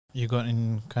You got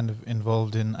kind of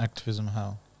involved in activism.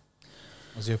 How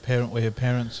were your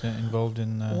parents involved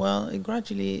in? Well, it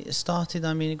gradually started.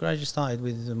 I mean, it gradually started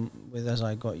with as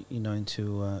I got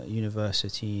into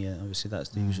university. Obviously, that's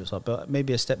the usual stuff. But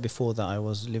maybe a step before that, I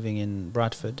was living in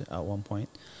Bradford at one point.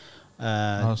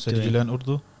 So did you learn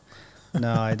Urdu?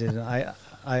 No, I didn't.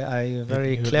 I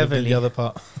very you cleverly. did the other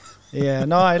part. Yeah,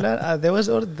 no, I learned. There was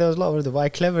a lot of Urdu, but I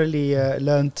cleverly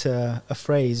learnt a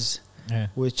phrase,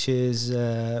 which is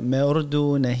 "Me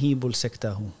Urdu nahibul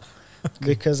sektahu,"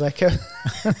 because I kept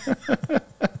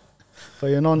for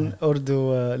your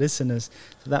non-Urdu listeners.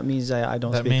 So that means I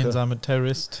don't. That speak means I'm a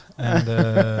terrorist and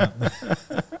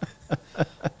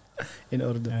in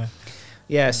Urdu.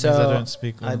 Yeah, so I don't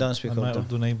speak. I don't speak Urdu.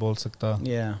 Urdu nahi bol sakta.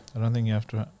 Yeah, I don't think you have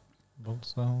to.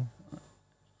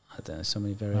 I don't know, so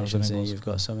many variations here. You've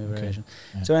got so many variations.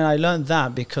 Yeah. So when I learned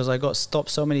that, because I got stopped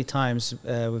so many times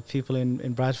with people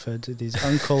in Bradford, these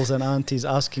uncles and aunties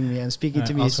asking me and speaking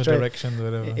to me straight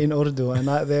in Urdu,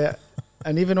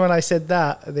 and even when I said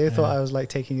that, they thought I was like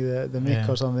taking the mick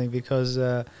or something, because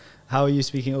how are you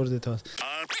speaking Urdu to us?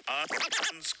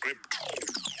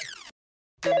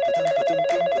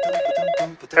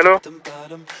 Hello,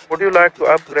 would you like to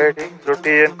upgrade your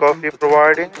tea and coffee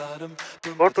providing?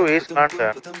 Go to East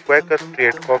London, Quaker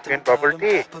Street Coffee and Bubble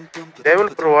Tea. They will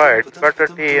provide better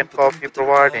tea and coffee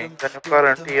providing than your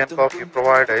current tea and coffee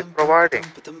provider is providing.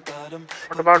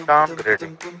 What about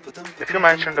downgrading? If you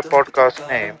mention the podcast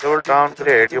name, they will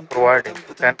downgrade your providing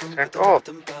to 10% off.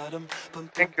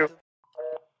 Thank you.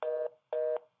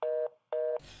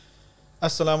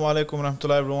 Assalamu alaikum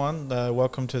warahmatullahi everyone.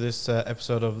 Welcome to this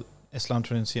episode of Islam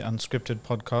 360 Unscripted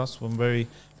podcast. I'm very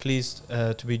pleased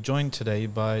to be joined today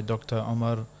by Dr.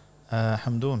 Omar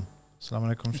Hamdoun. Assalamu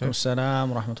alaikum, Shaykh.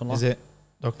 Assalamu rahmatullah. Is it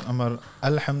Dr. Omar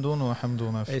Al-Hamdoun or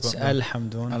Hamdoun? It's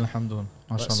Al-Hamdoun. Al-Hamdoun,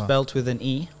 mashallah. Spelt with an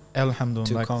E. Al-Hamdoun.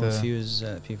 To like confuse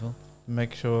people.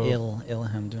 Make sure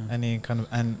Il-Hamdoun. any kind of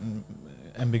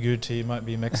ambiguity might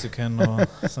be Mexican or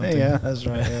something. Yeah, that's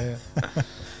right.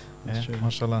 Yeah,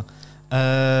 mashallah.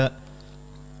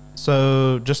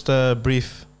 So just a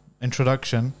brief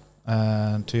introduction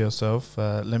to yourself.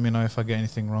 Let me know if I get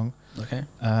anything wrong. Okay.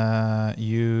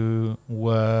 You're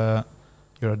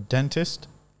a dentist.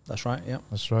 That's right. Yeah.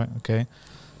 That's right. Okay.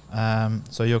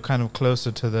 So you're kind of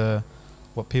closer to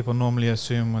what people normally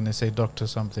assume when they say doctor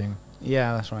something.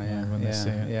 Yeah, that's right. Yeah. When they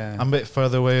say it. Yeah. I'm a bit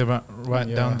further away,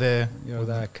 right down there. You're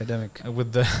the academic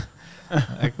with the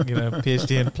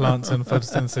PhD in plants and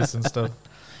photosynthesis and stuff.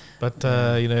 But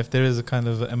if there is a kind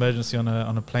of emergency on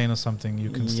a plane or something,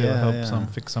 you can still help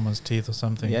fix someone's teeth or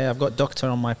something. Yeah, I've got doctor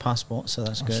on my passport, so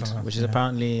that's good. Which is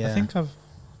apparently. I think do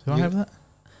I have that?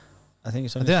 I think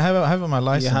it's. I have it on my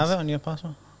license. You have it on your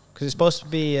passport? Because it's supposed to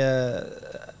be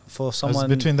for someone.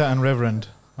 It's between that and Reverend.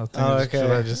 I think should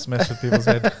I just mess with people's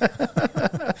head?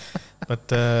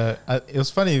 But it was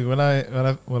funny when I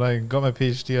got my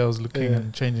PhD, I was looking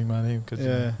and changing my name because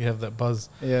you have that buzz.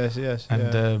 Yes.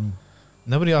 And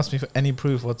nobody asked me for any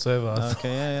proof whatsoever.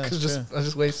 Okay, I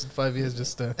just wasted 5 years.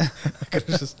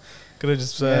 Could have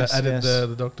just added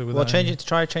the doctor with. Well,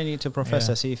 try changing it to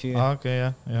professor. See if you.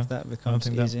 If that becomes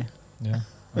easy.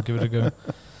 I'll give it a go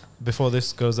before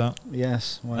this goes out.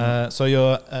 Yes. So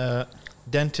you're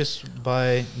dentist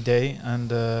by day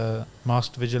and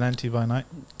masked vigilante by night.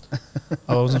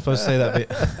 I wasn't supposed to say that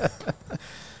bit.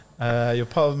 You're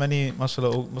part of many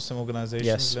mashallah Muslim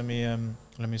organizations. Yes.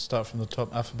 Let me start from the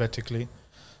top alphabetically.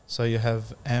 So you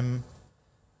have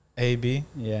MAB,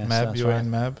 yes, MAB, you're in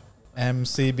MAB.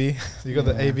 MCB, you got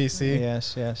the ABC.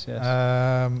 Yes.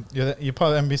 You're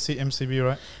part of MCB,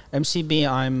 right? MCB,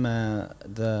 I'm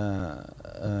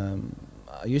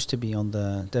I used to be on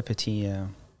the deputy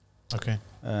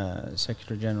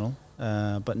Secretary General,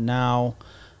 but now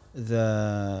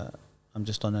I'm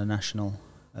just on a national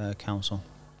council.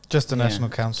 Just the national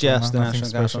council. Just the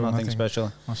national council, nothing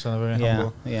special. Mashallah, very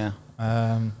humble. Yeah.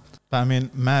 But I mean,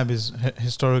 MAB is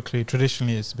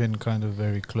traditionally, it's been kind of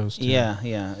very close to. Yeah.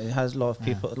 It has a lot of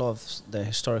people, a lot of the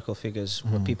historical figures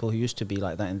were people who used to be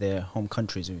like that in their home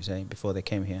countries, if you say, before they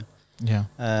came here. Yeah.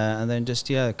 And then just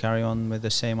carry on with the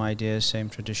same ideas, same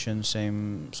traditions,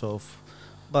 same sort of,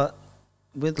 but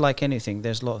with like anything,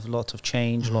 there's lot of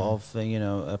change, a lot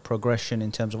of progression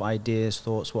in terms of ideas,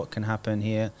 thoughts, what can happen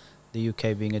here. The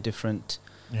UK being a different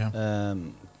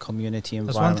community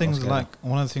environment. That's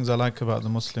one of the things I like about the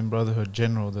Muslim Brotherhood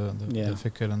general, the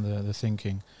fikr and the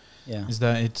thinking, is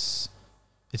that it's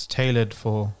tailored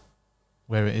for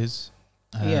where it is.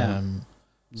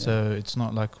 So it's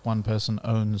not like one person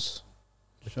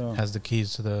has the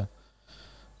keys to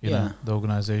you know, the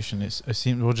organization. It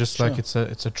seems, or just like it's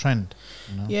a trend,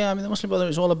 you know? Yeah, I mean, the Muslim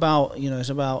Brotherhood is all about, you know, it's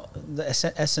about the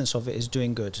essence of it is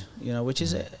doing good, you know, which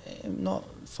is not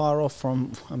far off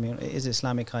from, I mean, it is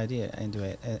Islamic idea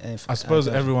anyway. I suppose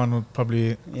everyone would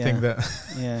probably think that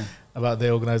about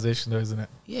their organization, though, isn't it?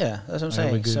 Yeah, that's what I'm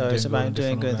saying. So it's about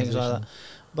doing good things like that.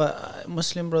 But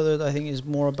Muslim Brotherhood, I think, is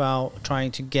more about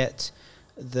trying to get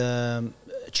the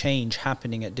change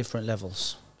happening at different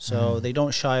levels. So they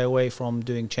don't shy away from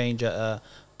doing change at a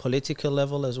political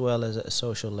level as well as at a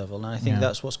social level. And I think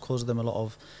that's what's caused them a lot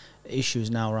of issues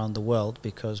now around the world,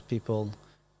 because people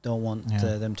don't want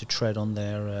them to tread on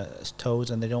their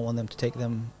toes, and they don't want them to take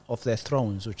them off their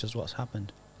thrones, which is what's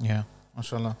happened. Yeah,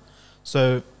 mashallah.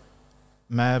 So,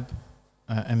 MAB,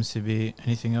 MCB,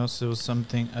 anything else? There was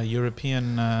something, a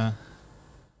European...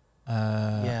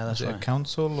 that's right. A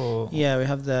council or... Yeah, we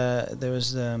have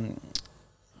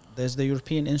there's the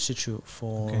European Institute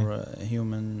for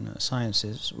Human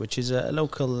Sciences, which is a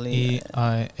locally...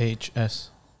 EIHS.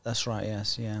 That's right,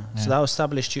 yes, So that was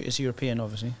established, it's European,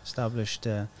 obviously, established...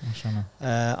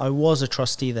 I was a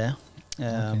trustee there,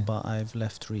 but I've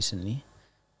left recently.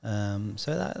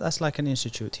 So that's like an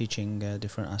institute teaching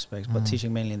different aspects, but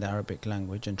teaching mainly in the Arabic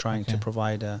language and trying to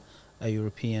provide a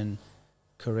European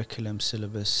curriculum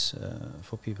syllabus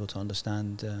for people to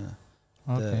understand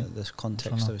the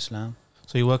context of Islam.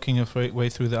 So you're working your way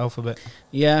through the alphabet?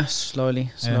 Yeah,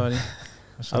 slowly.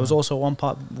 I was also one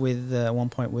point with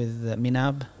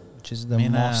MINAB, which is the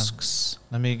mosques.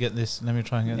 Let me get this. Let me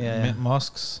try and get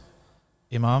mosques,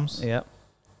 imams. Yeah.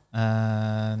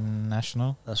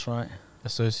 National. That's right.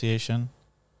 Association.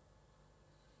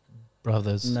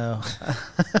 Brothers. No.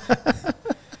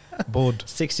 Board.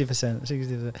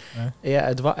 60%. Yeah,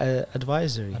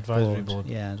 advisory. Advisory board.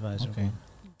 Yeah, advisory board.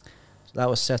 So that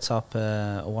was set up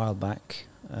a while back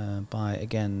by,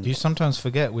 again... Do you sometimes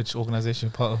forget which organisation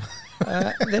you're part of?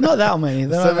 They're not that many.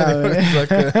 You've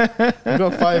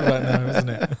got 5 right now, isn't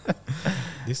it?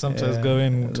 You sometimes go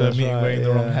into a meeting wearing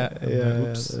the wrong hat.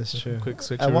 Oops, that's true. Quick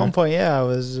switch. At one point, I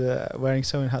was wearing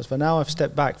so many hats, but now I've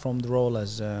stepped back from the role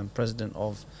as president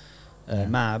of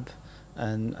MAB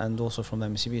and also from the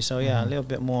MCB. So a little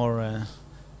bit more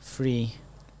free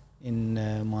in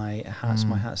my hats.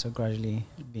 My hats have gradually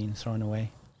been thrown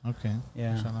away. Okay.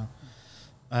 Yeah.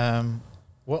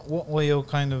 What were your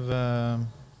kind of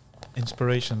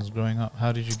inspirations growing up?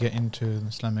 How did you get into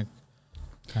Islamic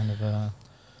kind of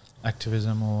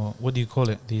activism, or what do you call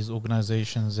it? These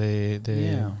organizations, they're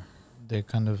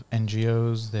kind of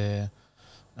NGOs. They're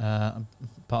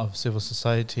part of civil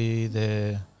society.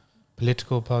 They're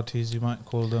political parties, you might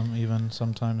call them, even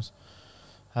sometimes.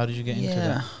 How did you get into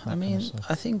that? I mean,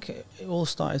 I think it all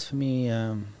started for me.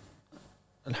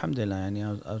 Alhamdulillah,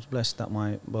 I was blessed that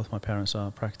both my parents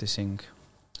are practicing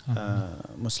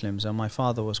Muslims, and my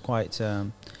father was quite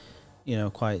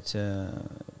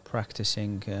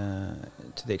practicing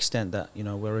to the extent that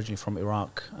we're originally from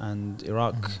Iraq, and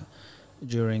Iraq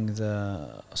during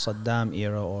the Saddam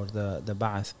era or the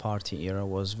Ba'ath Party era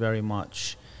was very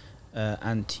much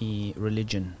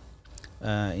anti-religion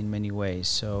in many ways.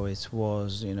 So it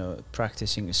was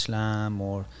practicing Islam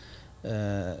or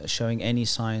showing any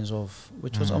signs of,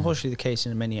 which was unfortunately the case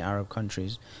in many Arab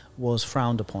countries, was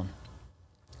frowned upon.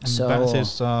 And so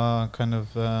Ba'athists are kind of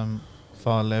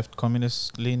far left,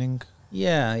 communist leaning.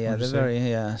 They're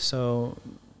very So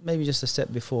maybe just a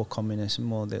step before communism.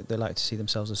 More they like to see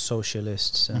themselves as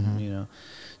socialists, and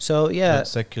So like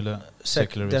secular,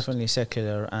 definitely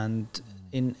secular, and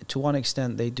to one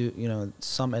extent they do.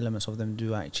 Some elements of them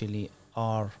do actually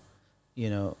are,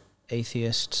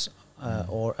 atheists,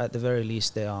 or at the very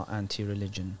least they are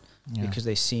anti-religion, because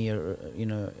they see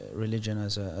religion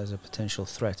as a potential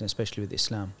threat, and especially with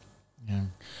Islam. Yeah.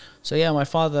 So my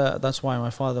father. That's why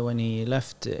my father, when he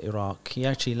left Iraq, he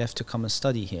actually left to come and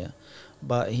study here,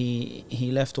 but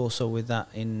he left also with that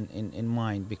in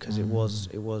mind, because it was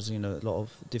a lot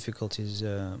of difficulties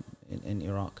in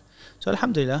Iraq. So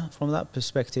alhamdulillah, from that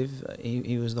perspective,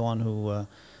 he was the one who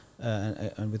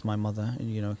and with my mother,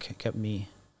 kept me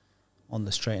on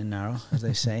the straight and narrow, as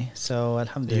they say. So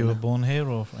alhamdulillah. You were born here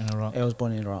or in Iraq? I was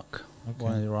born in Iraq. Okay.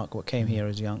 Born in Iraq. What came here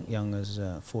as young as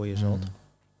 4 years old.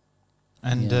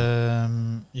 And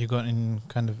you got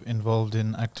involved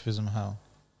in activism. How?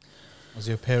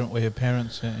 Were your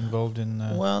parents involved in?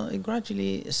 Well, it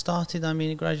gradually started.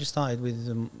 It gradually started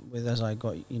with as I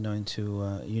got into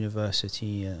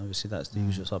university. Obviously, that's the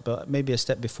usual stuff. But maybe a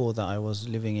step before that, I was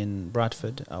living in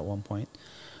Bradford at one point.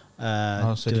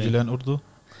 So did you learn Urdu?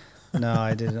 No,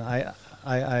 I didn't. I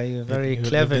very you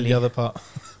cleverly. The other part.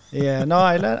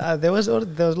 I learned. There was a lot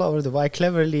of Urdu, but I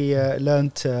cleverly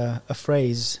learnt a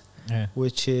phrase. Yeah.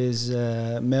 which is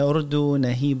 "Me Urdu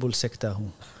nahibul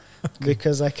sektahu,"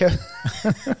 because I kept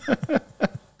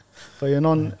for your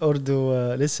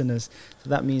non-Urdu listeners, so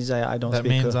that means I don't That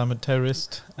speak. means I'm a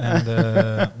terrorist and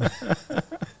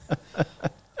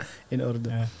in Urdu.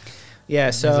 yeah. Yeah,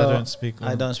 That so means I don't speak.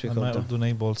 I don't speak मैं Urdu. Urdu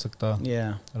नहीं बोल सकता.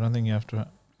 Yeah, I don't think you have to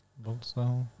बोल सकता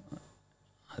हूँ.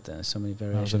 I don't know, so many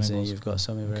variations. then it You've got goes-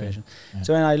 so many okay. variations. Yeah.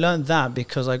 So when I learned that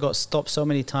because I got stopped so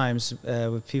many times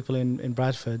with people in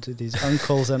Bradford, these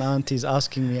uncles and aunties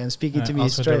asking me and speaking to me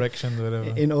ask for straight directions, whatever.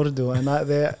 in Urdu,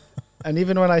 and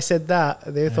even when I said that,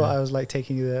 they thought Yeah. I was like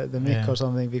taking the mick Yeah. or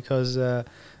something because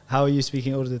how are you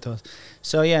speaking Urdu to us?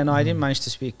 So yeah, no, I didn't Mm. manage to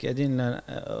speak. I didn't learn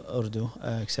Urdu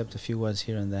except a few words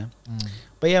here and there. Mm.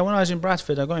 But yeah, when I was in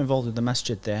Bradford, I got involved with the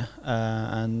masjid there,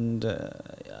 and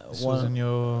This was in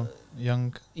your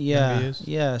younger years?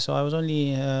 yeah. So I was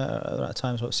only at that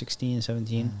time about 16,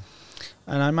 17. Mm.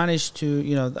 And I managed to,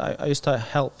 I used to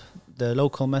help the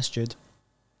local masjid,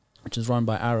 which was run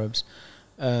by Arabs.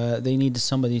 They needed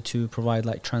somebody to provide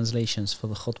like translations for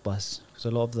the khutbahs, because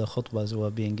a lot of the khutbahs were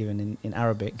being given in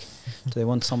Arabic. So they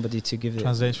want somebody to give it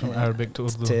Translation from Arabic to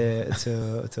Urdu.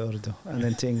 to Urdu and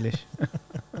then to English.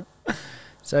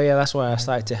 So yeah, that's why I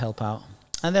started to help out.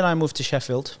 And then I moved to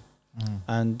Sheffield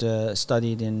and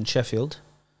studied in Sheffield.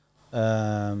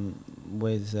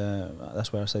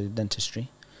 That's where I studied dentistry.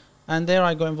 And there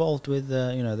I got involved with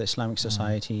the Islamic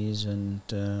societies and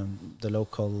the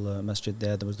local masjid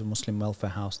there. There was the Muslim Welfare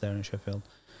House there in Sheffield.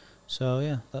 So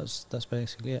yeah, that's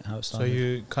basically it, how it So started.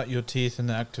 you cut your teeth in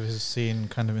the activist scene,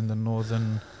 kind of in the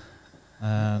northern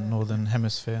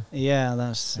hemisphere. Yeah,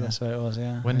 that's where it was.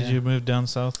 Yeah. When did yeah. you move down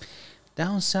south?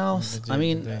 Down south? Did I you-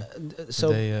 mean, Did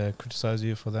they criticize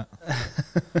you for that?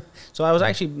 So I was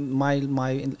actually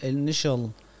my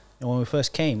initial when we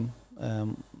first came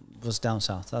was down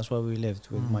south. That's where we lived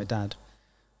with my dad.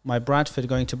 My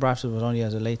going to Bradford was only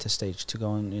as a later stage to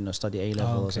go and study A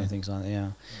levels and things like that.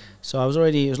 Yeah. So I was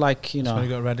already. It was like That's when you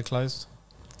got radicalized.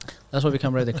 That's why we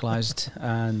become radicalized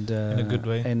and In a good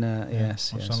way.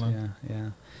 Yes, mashallah.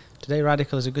 yeah. Today,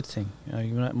 radical is a good thing.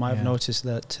 You might have noticed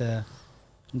that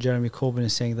Jeremy Corbyn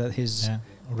is saying that his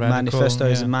manifesto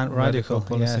is radical.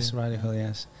 policy. Yes, radical.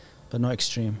 Yes, but not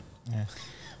extreme. Yeah.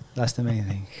 That's the main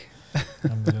thing.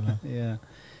 Alhamdulillah. Yeah.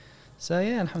 So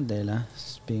yeah, alhamdulillah,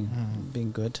 it's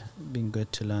been good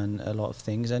to learn a lot of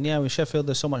things. And yeah, with Sheffield,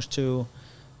 there's so much to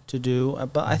do.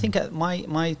 But I think at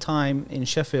my time in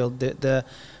Sheffield, the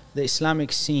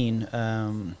Islamic scene. I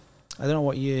don't know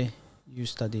what year you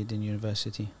studied in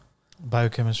university.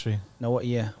 Biochemistry. No, what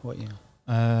year?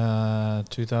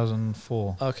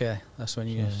 2004. Okay, that's when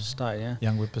you started. Yeah.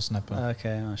 Young whippersnapper.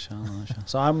 Okay, mashallah.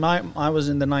 So I was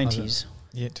in the 90s.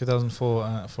 Yeah,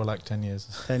 2004 for like 10 years.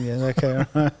 10 years. Okay.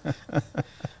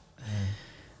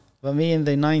 But me in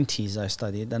the 90s I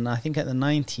studied, and I think at the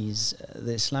 90s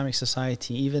the Islamic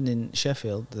Society, even in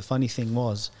Sheffield, the funny thing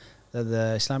was that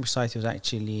the Islamic Society was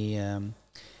actually it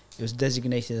was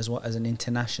designated as an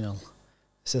international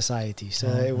society, so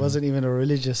it wasn't even a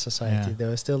religious society. They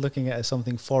were still looking at it as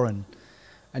something foreign.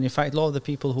 And in fact, a lot of the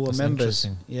people who were members,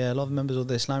 a lot of members of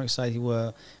the Islamic Society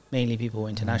were mainly people who were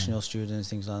international students,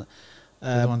 things like that.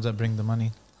 They're the ones that bring the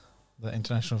money, the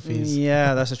international fees.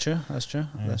 Yeah, that's true. That's true.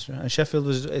 Yeah. That's true. And Sheffield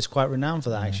is quite renowned for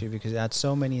that actually, because it had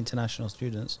so many international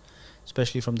students,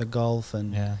 especially from the Gulf,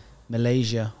 and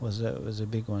Malaysia was a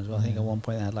big one as well. I think at one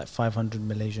point they had like 500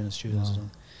 Malaysian students. Wow.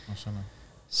 Mashallah.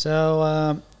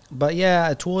 So, but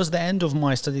yeah, towards the end of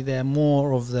my study there,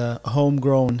 more of the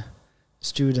homegrown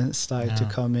students started to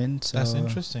come in. So that's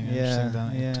interesting.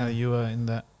 Interesting that you were in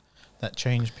that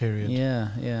change period. Yeah.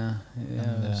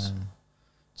 And,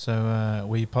 so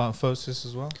were you part of FOSIS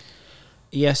as well?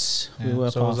 Yes, we were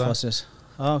part of FOSIS.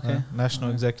 Oh, okay. National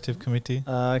Executive Committee.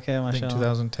 Okay, I think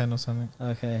 2010 or something.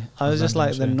 Okay. I was just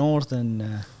like the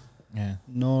northern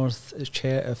North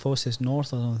chair, FOSIS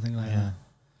North or something like that.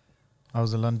 I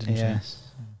was the London chair. Yes.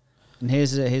 And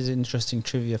here's interesting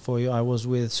trivia for you. I was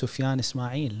with Sufyan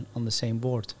Ismail on the same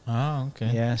board. Ah,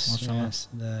 okay. Yes,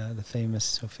 the famous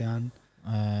Sufyan.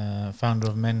 Founder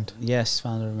of MEND. Yes,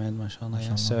 founder of MEND, mashallah.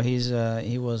 Yeah. So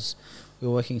we were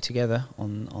working together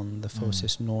on the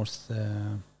FOSIS North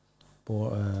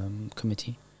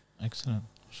committee. Excellent.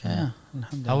 Yeah,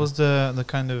 alhamdulillah. How was the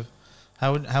kind of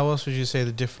how else would you say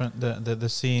the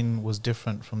scene was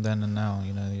different from then and now?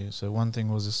 So one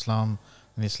thing was Islam,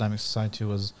 and the Islamic Society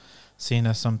was seen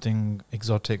as something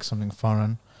exotic, something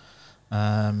foreign.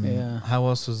 How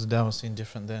else was the Dawah scene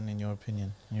different then, in your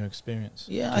opinion, in your experience?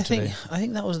 Yeah, I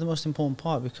think that was the most important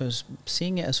part, because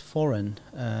seeing it as foreign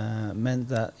meant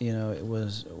that it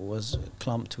was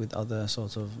clumped with other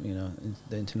sorts of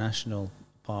the international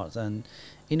parts, and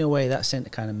in a way that sent a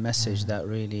kind of message that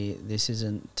really this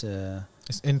isn't.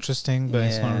 It's interesting, but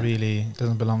it's not really. It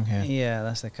doesn't belong here. Yeah,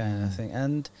 that's the kind of thing.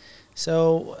 And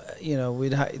so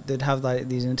they'd have like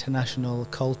these international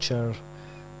culture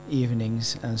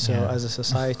evenings, and so as a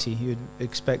society you'd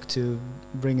expect to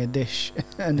bring a dish,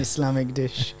 an Islamic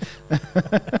dish.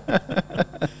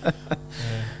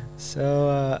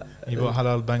 So you bought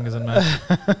halal bangers and mash.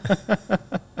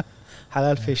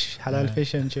 halal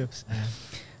fish and chips.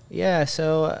 Yeah,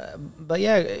 so but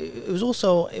yeah, it was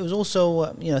also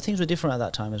things were different at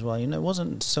that time as well. It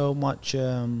wasn't so much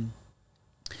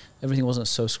everything wasn't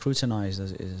so scrutinized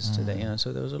as it is today.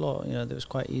 So there was a lot. There was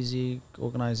quite easy,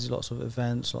 organized lots of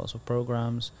events, lots of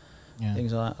programs,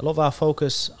 things like that. A lot of our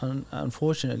focus,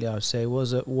 unfortunately, I would say,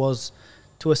 was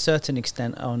to a certain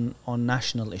extent on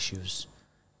national issues.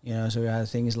 So we had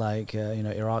things like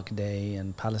Iraq Day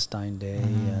and Palestine Day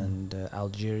and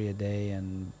Algeria Day,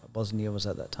 and Bosnia was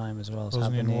at that time as well.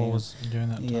 Bosnian War was during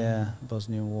that time. Yeah,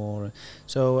 Bosnian War.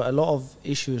 So a lot of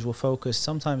issues were focused.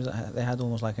 Sometimes they had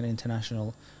almost like an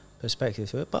international perspective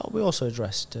to it, but we also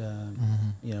addressed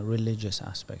religious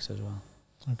aspects as well.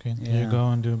 Okay, did you go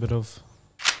and do a bit of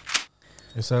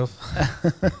yourself?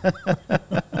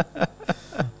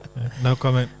 No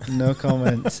comment. No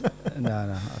comment.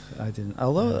 No, I didn't.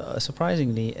 Although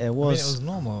surprisingly, it was. It was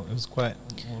normal. It was quite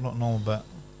not normal, but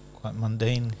quite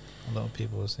mundane. A lot of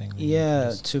people were saying.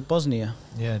 Yeah, to Bosnia.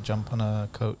 Yeah, jump on a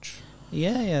coach.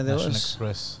 Yeah, there National was.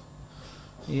 Express.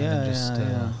 Yeah.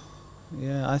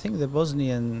 I think the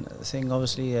Bosnian thing,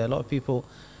 obviously, a lot of people,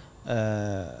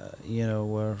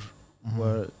 were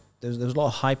there was a lot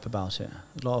of hype about it.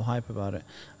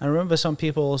 I remember some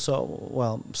people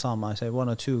also, I say one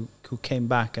or two, who came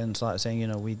back and started saying,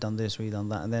 we've done this, we've done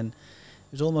that, and then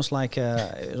it was almost like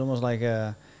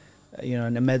a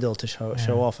medal to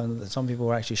show off, and some people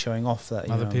were actually showing off that.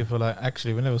 Other people were like,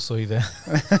 actually, we never saw you there.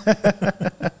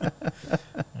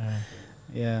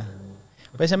 Yeah.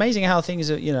 But it's amazing how things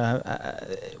are,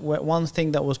 one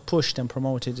thing that was pushed and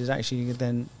promoted is actually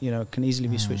then, can easily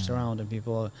be switched around, and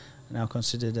people are now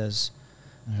considered as,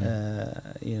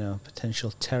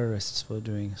 potential terrorists for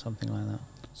doing something like that.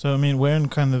 So, I mean, we're in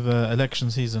kind of election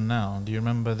season now. Do you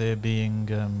remember there being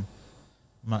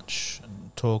much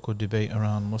talk or debate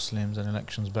around Muslims and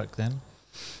elections back then?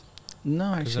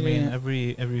 No, actually. I mean,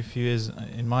 every few years,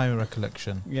 in my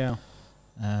recollection,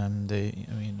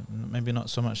 maybe not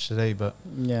so much today, but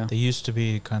there used to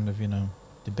be kind of,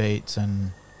 debates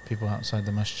and people outside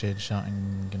the masjid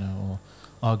shouting, or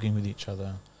arguing with each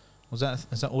other. Has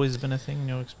that always been a thing in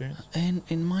your experience?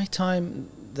 In my time,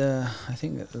 I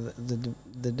think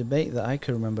the debate that I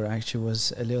could remember actually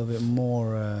was a little bit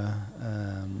more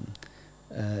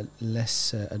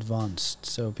less advanced.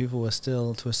 So people were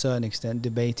still, to a certain extent,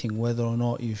 debating whether or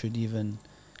not you should even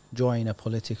join a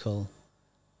political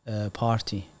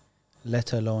party,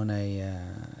 let alone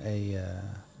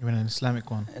even an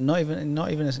Islamic one. Not even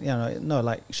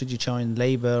like should you join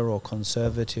Labour or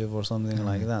Conservative or something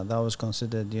like that. That was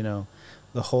considered,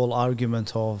 the whole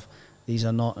argument of these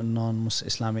are not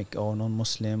non-Islamic or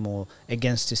non-Muslim or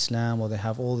against Islam, or they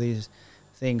have all these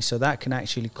things. So that can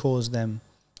actually cause them,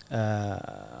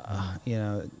 that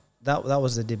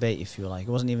was the debate, if you like.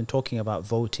 It wasn't even talking about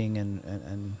voting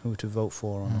and who to vote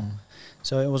for or not.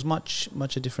 So it was much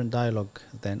a different dialogue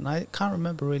then. I can't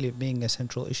remember really it being a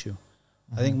central issue.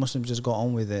 I think Muslims just got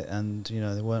on with it, and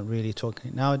they weren't really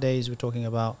talking. Nowadays we're talking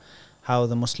about how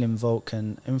the Muslim vote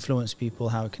can influence people,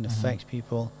 how it can affect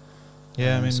people.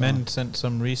 Yeah, I mean, MEND sent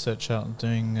some research out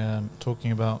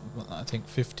talking about, I think,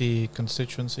 50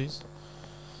 constituencies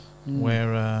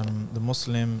where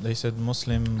they said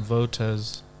Muslim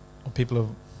voters, or people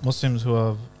of Muslims who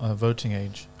are voting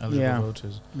age, eligible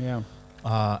voters,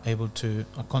 are able to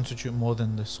constitute more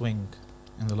than the swing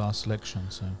in the last election.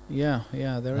 So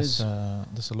there's a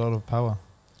lot of power.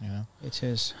 It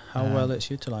is. How well it's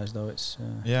utilized, though. It's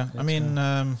I mean,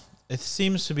 it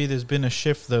seems to be there's been a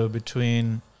shift though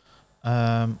between.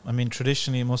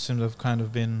 Traditionally Muslims have kind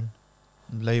of been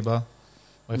Labour,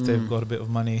 or if they've got a bit of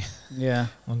money,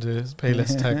 want to pay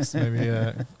less tax, maybe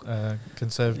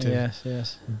Conservative.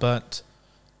 Yes. But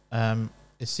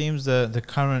it seems the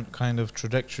current kind of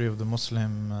trajectory of the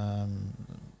Muslim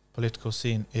political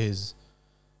scene is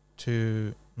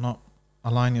to not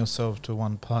align yourself to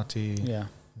one party in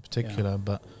particular,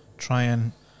 but try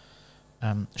and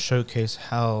showcase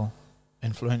how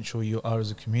influential you are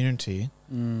as a community,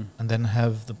 and then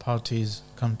have the parties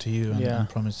come to you and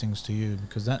promise things to you,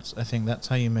 because I think that's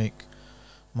how you make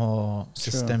more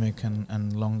systemic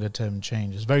and longer term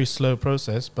change. It's a very slow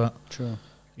process, but through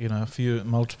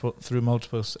multiple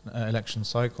election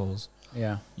cycles,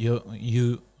 Yeah.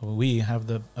 we have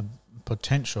the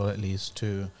potential, at least,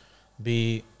 to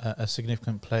be a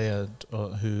significant player, or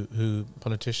who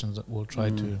politicians will try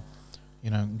to,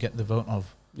 get the vote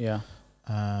of. Yeah.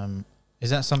 Is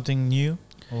that something new,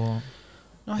 or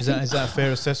No, is that a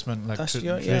fair assessment? Like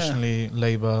traditionally,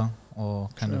 Labour, or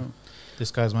kind of,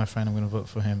 this guy's my friend, I'm going to vote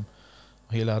for him.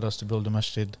 He allowed us to build a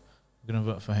masjid, we're going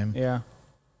to vote for him. Yeah.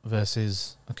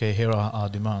 Versus, okay, here are our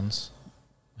demands.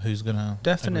 Who's going to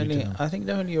definitely? I think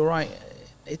definitely you're right.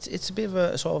 It's a bit of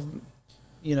a sort of,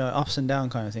 ups and down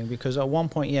kind of thing, because at one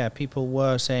point, people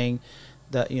were saying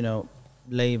that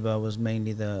Labour was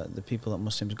mainly the people that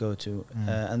Muslims go to,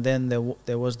 and then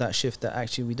there was that shift that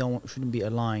actually we shouldn't be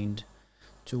aligned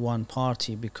to one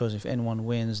party, because if anyone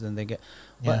wins, then they get.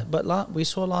 But we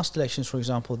saw last elections, for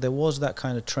example, there was that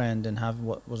kind of trend and have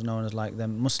what was known as like the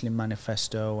Muslim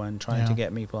manifesto and trying to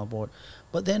get people on board.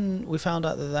 But then we found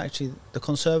out that actually the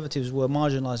Conservatives were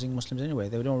marginalising Muslims anyway.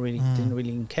 They didn't really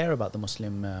even care about the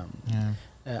Muslim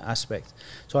aspect.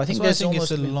 So I think it's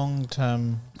a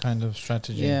long-term kind of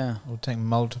strategy. Yeah, it will take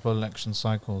multiple election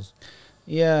cycles.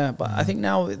 Yeah, but I think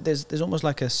now there's almost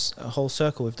like a whole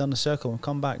circle. We've done a circle and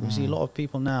come back. We see a lot of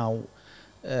people now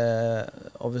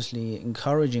obviously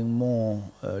encouraging more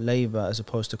Labour as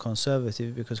opposed to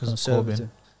Conservative, because Conservative,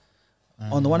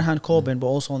 on the one hand Corbyn, but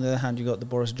also on the other hand you got the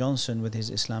Boris Johnson with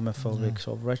his Islamophobic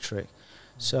sort of rhetoric.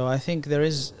 So I think there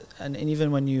is, and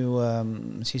even when you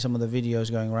see some of the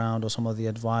videos going around or some of the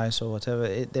advice or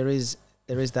whatever, there is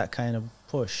that kind of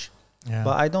push. Yeah.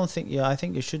 But I don't think, I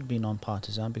think it should be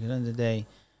non-partisan, because at the end of the day,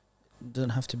 it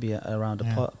doesn't have to be around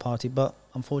a party. But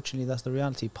unfortunately, that's the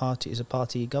reality. Party is a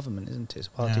party government, isn't it? It's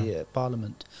a party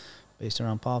parliament based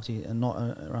around party and not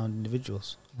around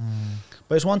individuals.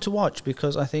 But it's one to watch,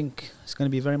 because I think it's going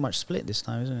to be very much split this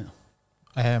time, isn't it?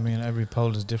 I mean, every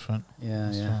poll is different.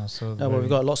 So no, but we've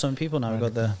got lots of people now. We've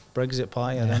got the Brexit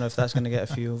party. I don't know if that's going to get a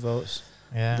few votes.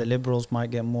 The Liberals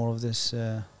might get more of this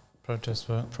protest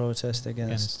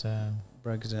against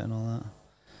Brexit and all that.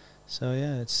 So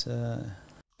it's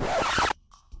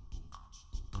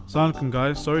Assalamualaikum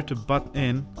guys, sorry to butt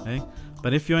in,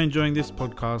 but if you're enjoying this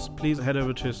podcast, please head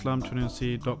over to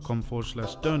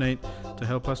islam20c.com/donate to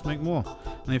help us make more.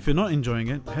 And if you're not enjoying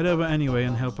it, head over anyway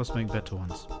and help us make better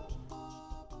ones.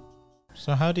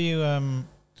 So how do you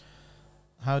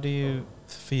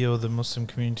feel the Muslim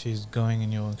community is going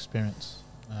in your experience?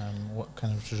 What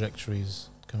kind of trajectories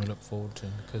can we look forward to?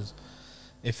 Because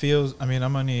it feels, I mean,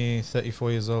 I'm only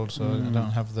 34 years old, so I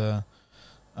don't have the,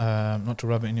 not to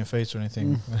rub it in your face or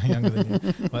anything, younger than you,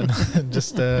 but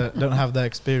just don't have that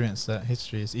experience, that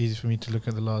history. It's easy for me to look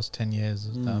at the last 10 years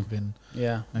that I've been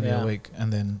awake,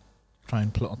 and then try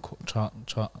and plot a chart,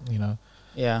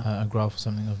 a graph or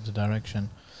something of the direction.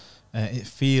 It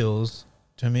feels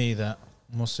to me that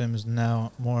Muslims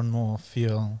now more and more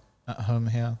feel at home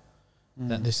here,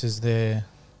 that this is their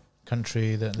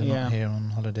country, that they're not here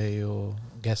on holiday or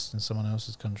guests in someone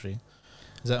else's country.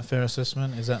 Is that a fair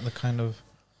assessment? Is that the kind of...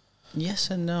 Yes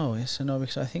and no,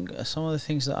 because I think some of the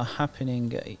things that are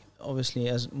happening, obviously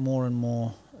as more and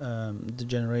more the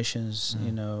generations,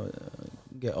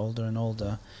 get older and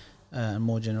older, and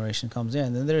more generation comes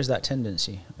in, then there is that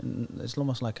tendency. And it's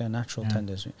almost like a natural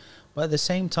tendency. But at the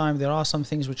same time, there are some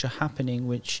things which are happening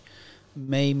which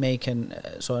may make an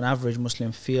average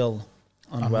Muslim feel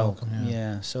unwelcome.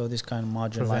 So this kind of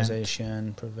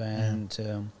marginalization, prevent.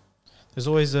 There's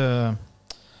always a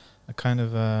kind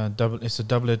of it's a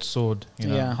double-edged sword,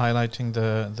 highlighting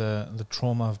the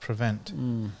trauma of prevent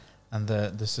and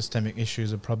the systemic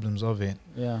issues or problems of it.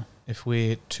 If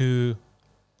we're too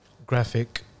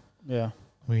graphic,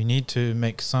 we need to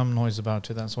make some noise about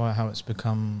it. That's how it's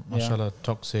become, mashallah,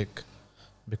 toxic,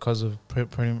 because of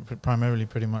primarily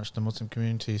pretty much the Muslim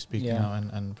community speaking out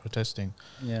and protesting,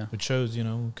 which shows we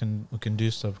can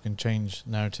do stuff, we can change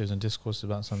narratives and discourse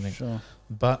about something.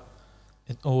 But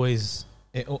it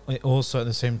also at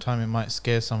the same time it might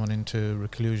scare someone into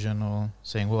reclusion, or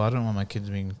saying, well, I don't want my kids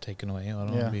being taken away, I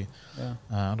don't want to be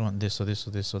I don't want this or this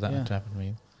or this or that to happen to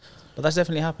me. But that's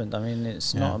definitely happened. I mean,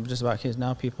 it's not just about kids.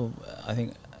 Now people, I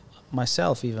think,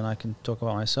 myself even, I can talk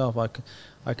about myself, I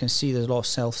can see there's a lot of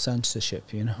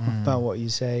self-censorship, about what you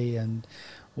say and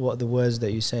what the words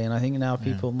that you say. And I think now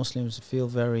Muslims feel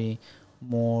very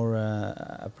more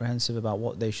apprehensive about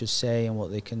what they should say and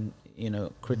what they can,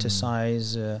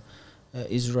 criticize.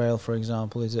 Israel, for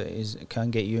example,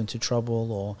 can get you into trouble,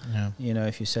 or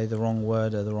if you say the wrong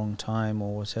word at the wrong time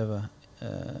or whatever.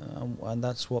 And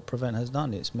that's what Prevent has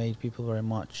done. It's made people very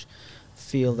much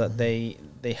feel that they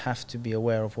have to be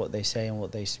aware of what they say and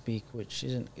what they speak, which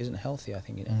isn't healthy, I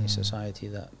think, in any society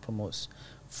that promotes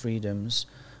freedoms.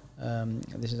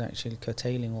 this is actually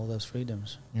curtailing all those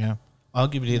freedoms. Yeah.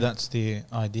 Arguably, that's the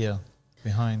idea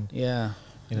behind, Yeah.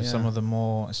 some of the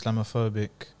more Islamophobic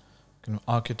kind of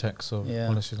architects of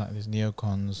policies like these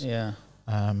neocons. Yeah.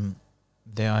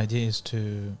 Their idea is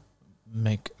to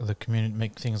make the community,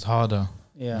 make things harder.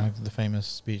 Yeah. Like the famous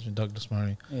speech of Douglas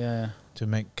Murray. Yeah. To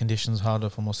make conditions harder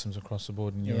for Muslims across the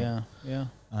board in Europe. Yeah.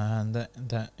 And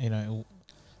that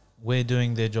we're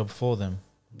doing their job for them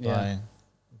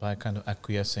by kind of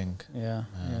acquiescing. Yeah.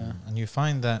 And you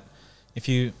find that if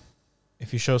you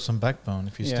show some backbone,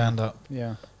 if you stand up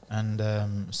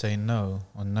and say no,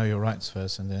 or know your rights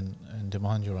first, and then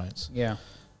demand your rights. Yeah.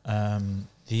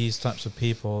 These types of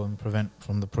people, and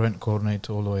from the prevent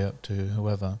coordinator all the way up to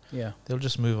whoever, they'll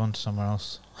just move on to somewhere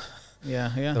else.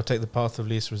 Yeah. They'll take the path of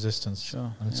least resistance.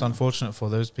 Sure. And it's unfortunate for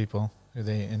those people who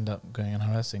they end up going and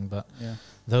harassing. But Yeah.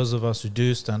 those of us who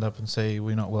do stand up and say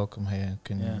we're not welcome here,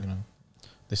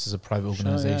 this is a private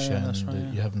organisation, that's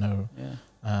right, you have no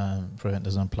prevent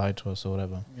doesn't apply to us or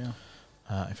whatever. Yeah.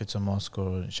 If it's a mosque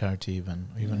or a charity,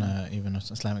 even an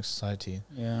Islamic society,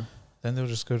 then they'll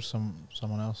just go to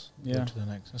someone else. Go to the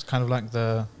next. It's kind of like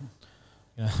the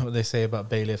what they say about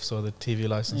bailiffs or the TV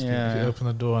license people. If you open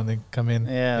the door and they come in,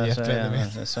 that's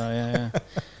right.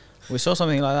 We saw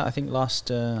something like that. I think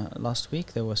last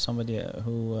week there was somebody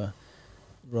who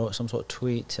wrote some sort of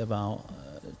tweet about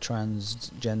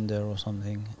transgender or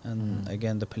something, and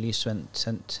again the police went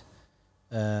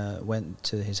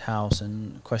to his house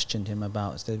and questioned him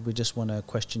about. Said, we just want to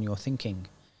question your thinking.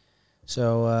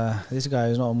 So this guy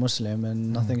is not a Muslim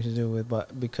and nothing to do with,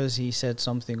 but because he said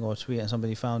something or tweet and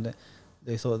somebody found it,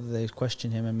 they thought that they'd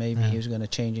question him and maybe he was going to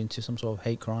change into some sort of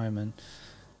hate crime and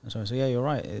so. So you're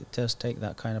right. It does take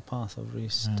that kind of path of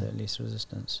least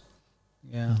resistance.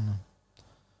 Yeah.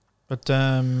 But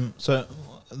so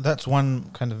that's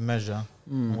one kind of measure.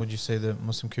 Would you say the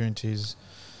Muslim community is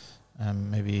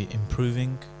maybe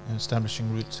improving,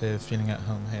 establishing roots here, feeling at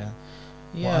home here?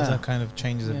 What other kind of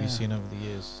changes have you seen over the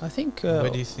years? I think. Where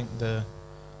do you think the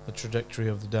trajectory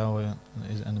of the Dawah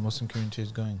and the Muslim community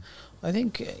is going? I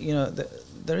think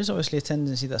there is obviously a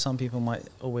tendency that some people might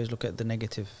always look at the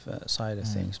negative side of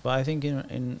things, but I think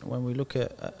in when we look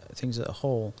at things as a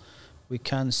whole, we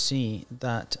can see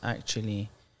that actually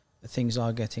things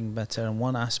are getting better. And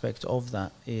one aspect of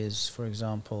that is, for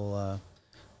example,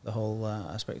 the whole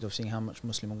aspect of seeing how many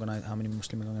Muslim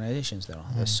organizations there are.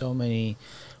 There's so many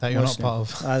that you're not part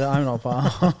of. I'm not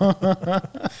part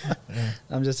of.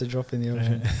 I'm just a drop in the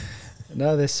ocean.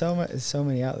 No, there's so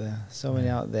many out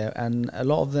there, and a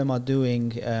lot of them are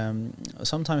doing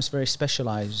sometimes very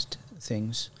specialized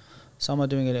things. Some are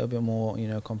doing a little bit more,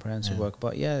 comprehensive work.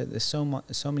 But there's so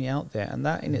many out there, and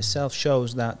that in itself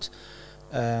shows that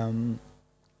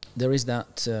there is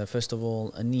that first of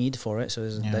all a need for it. So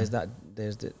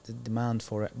there's the demand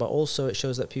for it, but also it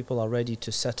shows that people are ready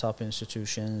to set up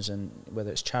institutions, and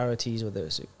whether it's charities, whether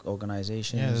it's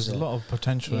organizations. Yeah, there's a lot of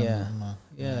potential.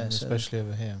 Especially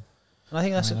over here. And I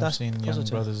think that's I've seen positive. Young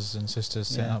brothers and sisters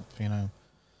set up,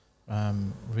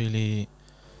 really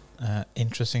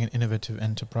interesting and innovative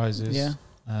enterprises.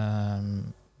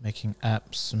 Making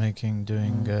apps, making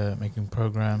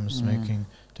programs, doing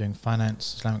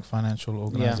Islamic financial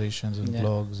organizations and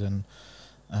blogs and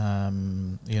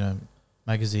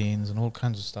magazines and all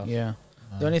kinds of stuff. Yeah.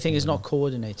 The only thing is not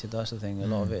coordinated. That's the thing. A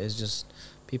lot of it is just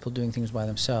people doing things by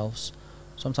themselves.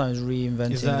 Sometimes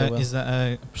reinventing. Is that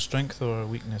a strength or a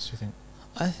weakness, you think?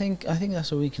 I think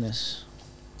that's a weakness.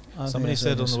 Somebody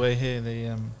said on the way here,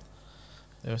 there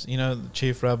was, the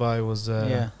chief rabbi was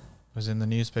in the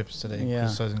newspapers today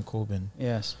criticizing Corbyn.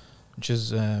 Yes. Which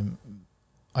is,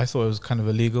 I thought it was kind of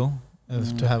illegal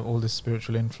to have all this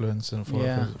spiritual influence and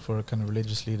for a kind of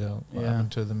religious leader. What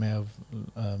happened to the mayor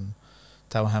of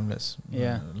Tower Hamlets,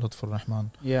 Lutfur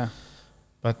Rahman. Yeah.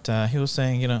 But he was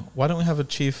saying, why don't we have a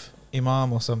chief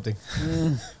imam or something?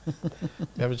 You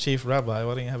have a chief rabbi,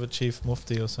 why don't you have a chief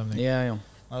mufti or something? Yeah.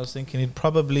 I was thinking he'd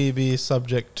probably be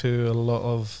subject to a lot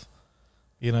of,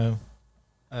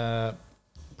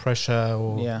 pressure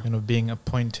or being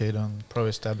appointed on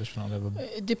pro-establishment or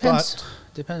whatever. It depends. But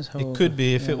depends how it could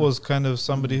be if it was kind of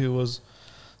somebody who was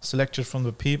selected from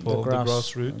the people, the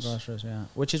grassroots. The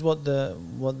which is what the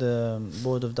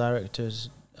board of directors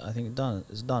I think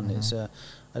is done. It's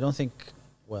I don't think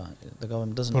the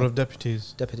government doesn't. Board of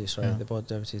deputies. Deputies, sorry, the board of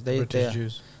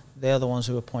deputies. They are the ones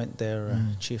who appoint their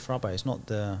chief rabbi. It's not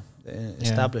the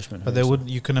establishment. But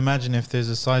you can imagine if there's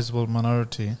a sizable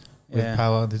minority with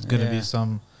power, there's going to be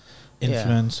some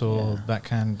influence or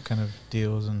backhand kind of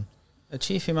deals, and A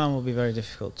chief imam will be very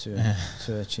difficult to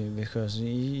achieve because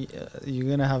you're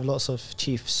going to have lots of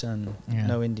chiefs and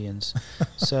no Indians.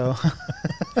 So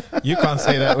you can't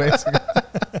say that way.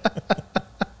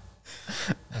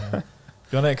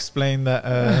 You want to explain that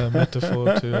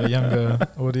metaphor to a younger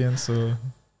audience, or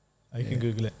you can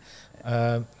Google it?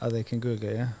 They can Google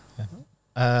it,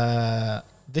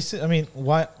 This is, I mean,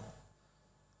 why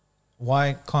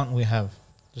can't we have,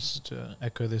 just to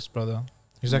echo this brother,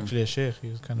 he's actually a sheikh, he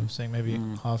was kind of saying maybe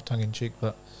half tongue-in-cheek,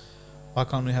 but why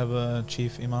can't we have a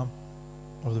chief imam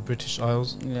of the British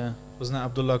Isles? Yeah. Wasn't that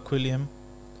Abdullah Quilliam?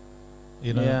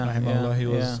 You know, rahimahullah, he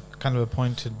was kind of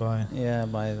appointed by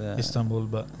by the Istanbul,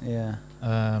 but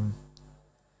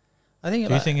I think.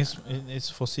 Do you think it's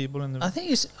foreseeable in the? I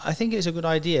think it's a good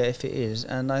idea if it is,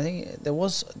 and I think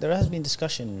there has been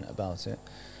discussion about it,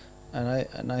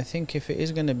 and I think if it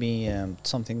is going to be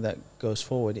something that goes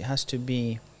forward, it has to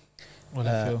be.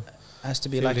 Has to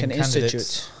be like an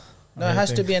institute. No, it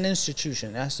has to be an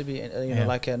institution. It has to be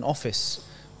like an office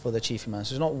for the chief imam.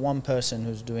 So it's not one person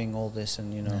who's doing all this,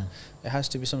 and it has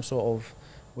to be some sort of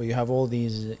where you have all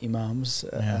these imams,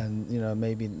 and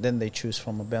maybe then they choose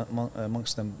from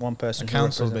amongst them one person. A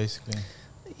council, basically.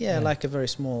 Yeah, like a very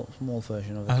small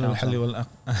version of a council.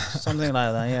 Something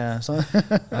like that. Yeah.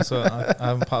 So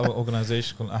I'm part of an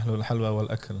organisation called Ahlul Halwa wal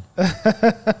Akl.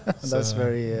 That's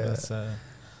very.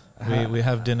 We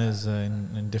have dinners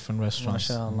in different restaurants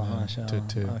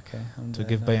to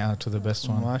give bay'ah to the best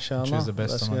one. Choose the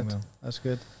best among them. That's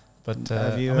good. But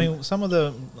I mean, some of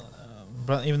the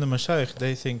even the mashayikh,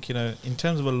 they think in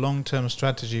terms of a long-term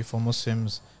strategy for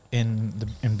Muslims in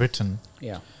Britain.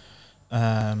 Yeah.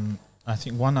 I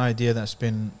think one idea that's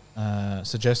been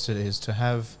suggested is to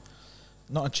have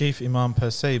not a chief imam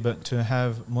per se, but to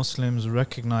have Muslims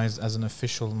recognized as an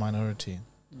official minority,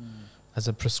 as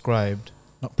a prescribed.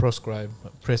 Not proscribed,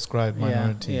 but prescribed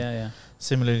minority.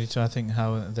 Similarly to, I think,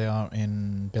 how they are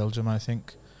in Belgium, I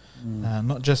think.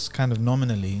 Not just kind of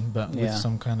nominally, but with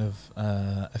some kind of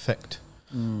effect.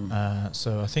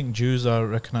 So I think Jews are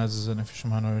recognized as an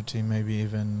official minority, maybe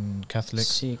even Catholics.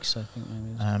 Sikhs, I think,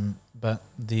 maybe. But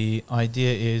the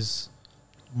idea is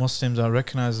Muslims are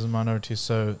recognized as a minority,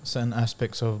 so certain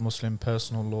aspects of Muslim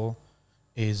personal law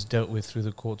is dealt with through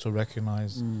the courts or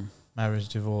recognized. Marriage,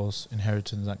 divorce,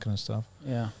 inheritance, that kind of stuff.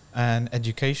 Yeah. And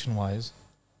education-wise,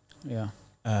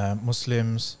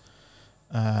 Muslims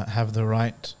have the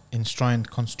right, enshrined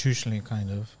constitutionally,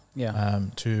 kind of,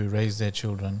 to raise their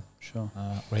children,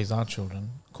 raise our children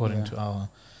according to our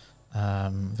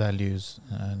values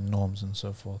and norms and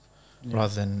so forth,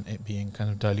 rather than it being kind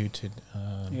of diluted.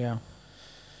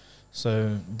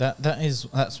 So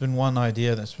that's been one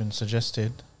idea that's been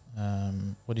suggested.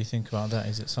 What do you think about that?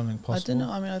 Is it something possible?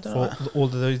 I don't know. For all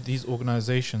these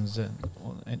organizations that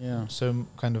so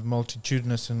kind of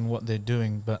multitudinous in what they're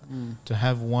doing, but to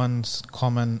have one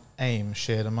common aim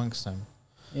shared amongst them.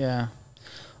 Yeah,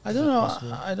 I don't know.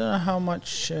 I don't know how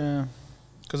much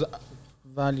because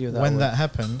value that when that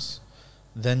happens,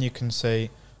 then you can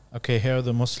say, okay, here are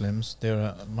the Muslims; they're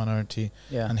a minority,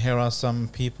 and here are some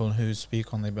people who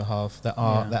speak on their behalf that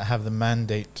have the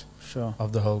mandate.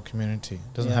 Of the whole community.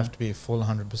 It doesn't have to be a full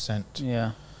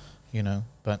 100%.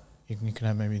 But you can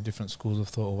have maybe different schools of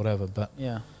thought or whatever. But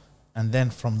and then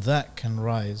from that can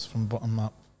rise from bottom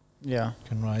up.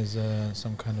 Can rise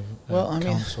some kind of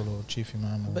council or chief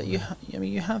imam. But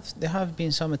there have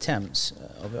been some attempts.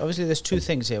 Obviously, there's two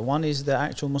things here. One is the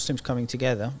actual Muslims coming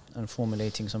together and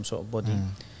formulating some sort of body.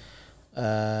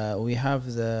 We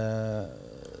have the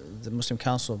Muslim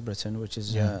Council of Britain, which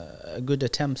is a good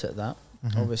attempt at that.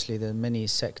 Obviously, there are many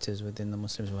sectors within the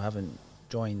Muslims who haven't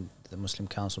joined the Muslim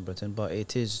Council of Britain, but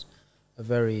it is a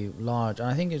very large, and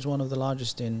I think it's one of the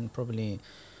largest in probably,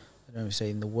 I don't know, say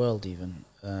in the world even,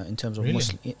 in terms of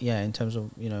in terms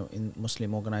of in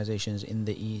Muslim organizations in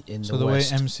the So the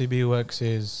West. way MCB works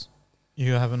is,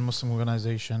 you have a Muslim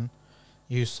organization,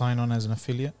 you sign on as an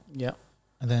affiliate,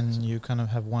 and then you kind of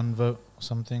have one vote or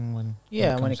something when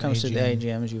it comes to the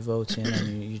AGMs, you vote in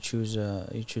and you choose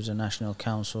a national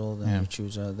council. Then you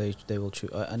choose they will choose,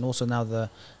 and also now the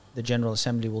General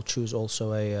Assembly will choose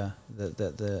also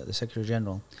the Secretary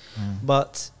General.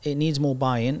 But it needs more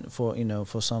buy-in for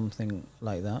something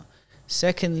like that.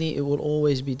 Secondly, it will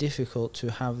always be difficult to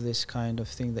have this kind of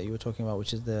thing that you were talking about,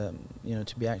 which is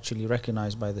to be actually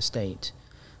recognized by the state.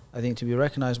 I think to be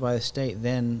recognized by the state,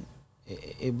 then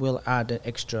it will add an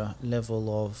extra level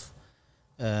of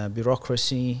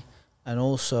bureaucracy, and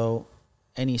also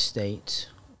any state.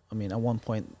 I mean, at one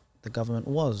point the government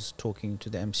was talking to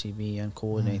the MCB and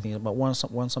coordinating it, but once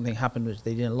something happened which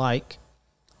they didn't like,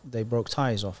 they broke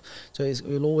ties off. So it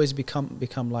will always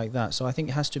become like that. So I think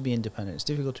it has to be independent. It's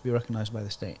difficult to be recognized by the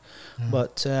state.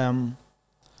 But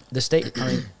the state, I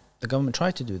mean, the government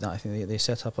tried to do that. I think they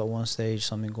set up at one stage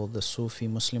something called the Sufi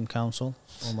Muslim Council,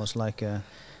 almost like a...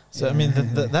 So I mean,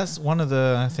 that's one of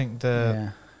the, I think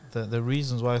the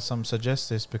reasons why some suggest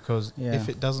this, because if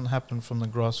it doesn't happen from the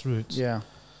grassroots,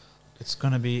 it's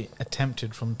going to be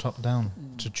attempted from top down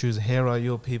to choose, here are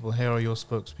your people, here are your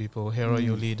spokespeople, here are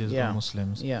your leaders of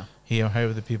Muslims, here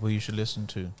are the people you should listen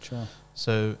to. Sure.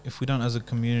 So if we don't as a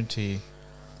community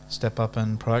step up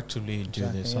and proactively do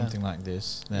this, something like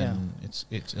this, then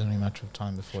it's only a matter of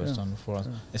time before it's done for us.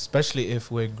 Especially if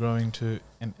we're growing to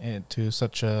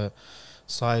such a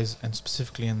size, and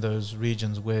specifically in those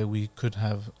regions where we could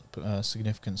have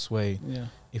significant sway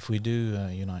if we do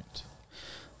unite.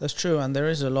 That's true, and there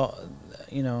is a lot,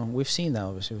 we've seen that,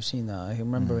 obviously, I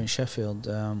remember in Sheffield,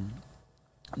 the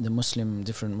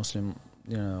different Muslim,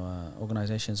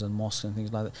 organizations and mosques and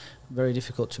things like that, very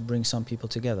difficult to bring some people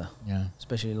together. Yeah.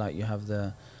 Especially like you have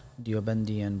the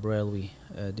Deobandi and Brailwi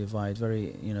divide,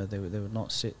 they would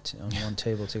not sit on one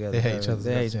table together. They hate each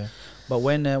other. But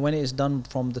when it is done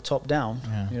from the top down,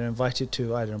 invited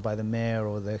to, I don't know, by the mayor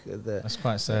or the that's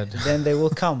quite sad. Then they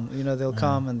will come, they'll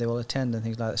come and they will attend and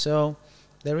things like that. So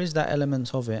there is that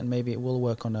element of it, and maybe it will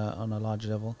work on a larger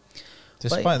level.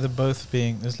 Despite the both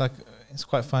being, it's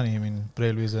quite funny. I mean,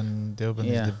 Brailwis and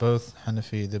Deobandis, they're both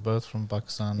Hanafi, they're both from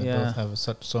Pakistan, they both have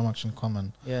so much in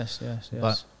common. Yes.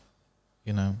 But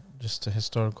just a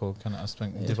historical kind of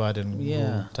aspect, divide and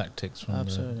rule tactics from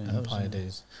the empire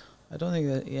days. I don't think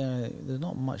that, there's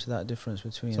not much of that difference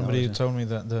between... Somebody told me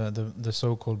that the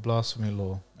so-called blasphemy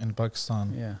law in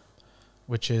Pakistan,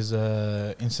 which is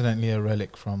incidentally a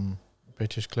relic from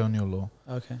British colonial law,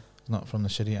 not from the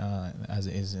Sharia as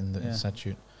it is in the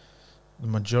statute. The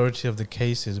majority of the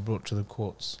cases brought to the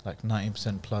courts, like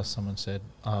 90% plus, someone said,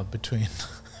 are between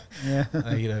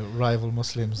rival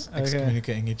Muslims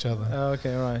excommunicating each other.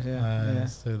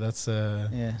 So that's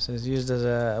so it's used as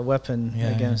a weapon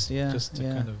against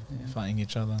kind of fighting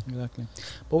each other. Exactly.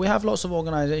 But we have lots of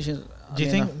organizations. Do you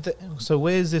think so?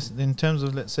 Where is this in terms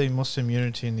of, let's say, Muslim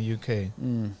unity in the UK?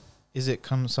 Is it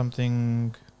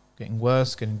something getting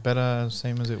worse, getting better,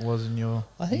 same as it was in your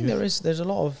I think youth? there's a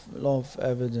lot of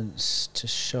evidence to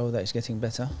show that it's getting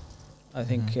better. I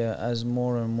think as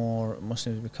more and more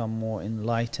Muslims become more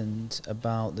enlightened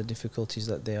about the difficulties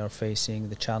that they are facing,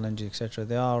 the challenges, etc.,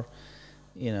 they are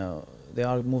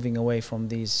moving away from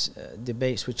these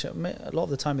debates, which a lot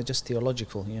of the time are just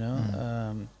theological.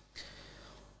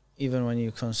 Even when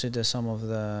you consider some of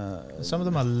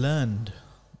them are learned.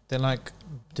 They're like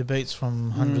debates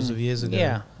from hundreds of years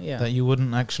ago that you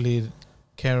wouldn't actually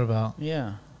care about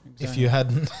if you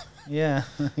hadn't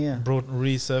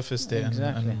resurfaced it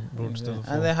and brought to the fore.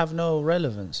 And they have no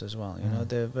relevance as well.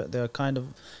 They're kind of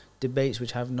debates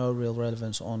which have no real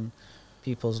relevance on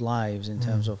people's lives in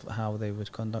terms of how they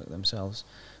would conduct themselves.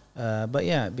 But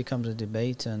it becomes a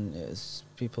debate, and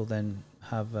people then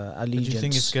have allegiance. Do you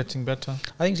think it's getting better?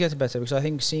 I think it's getting better, because I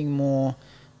think seeing more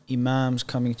imams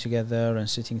coming together and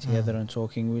sitting together and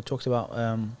talking. We talked about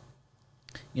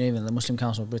even the Muslim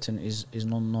Council of Britain is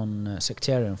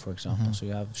non-sectarian, for example. So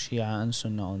you have Shia and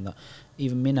Sunnah on that.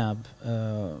 Even Minab,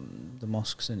 the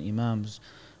mosques and imams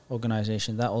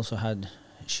organization, that also had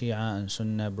Shia and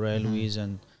Sunnah, Brailwis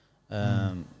and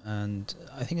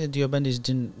I think the Deobandis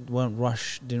didn't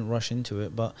rush into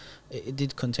it, but it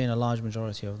did contain a large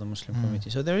majority of the Muslim community.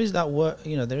 So there is that work,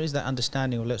 there is that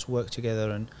understanding of let's work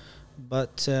together,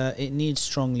 but it needs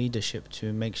strong leadership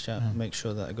to make sure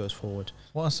that it goes forward.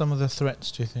 What are some of the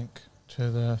threats, do you think,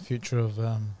 to the future of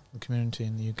the community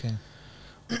in the UK?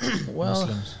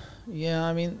 Muslims?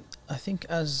 I think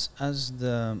as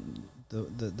the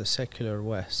secular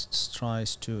West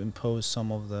tries to impose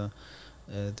some of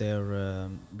their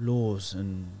laws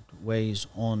and ways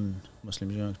on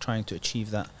Muslims, trying to achieve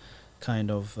that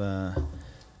kind of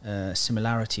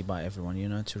similarity by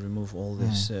everyone, to remove all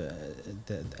this the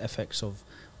effects of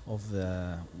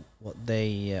what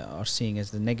they are seeing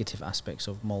as the negative aspects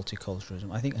of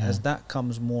multiculturalism. I think as that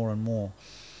comes more and more,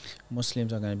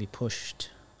 Muslims are going to be pushed,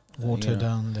 water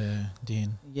down their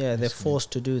deen. Yeah, they're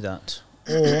forced to do that,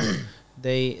 or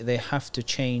they have to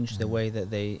change the way that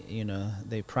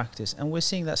they practice, and we're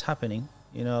seeing that's happening.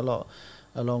 A lot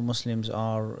of Muslims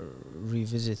are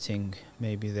revisiting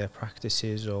maybe their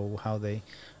practices or how they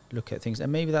look at things,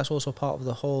 and maybe that's also part of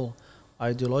the whole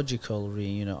ideological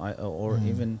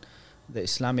even the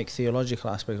Islamic theological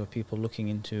aspect of people looking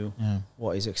into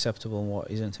what is acceptable and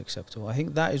what isn't acceptable. I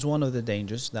think that is one of the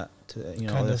dangers that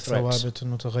kind of threats.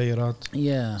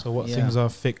 So what things are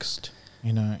fixed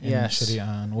you know, in Yes. Sharia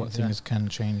and what Exactly. things can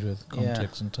change with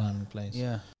context and time and place.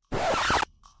 Yeah.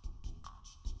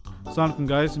 Assalamu alaikum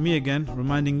guys, me again,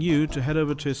 reminding you to head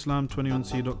over to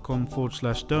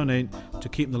islam21c.com/donate to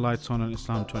keep the lights on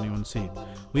Islam 21c.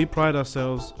 We pride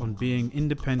ourselves on being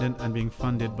independent and being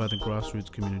funded by the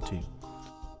grassroots community.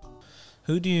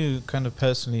 Who do you kind of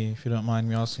personally, if you don't mind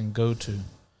me asking, go to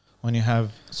when you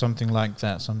have something like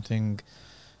that, something,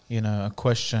 you know, a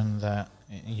question that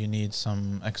you need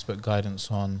some expert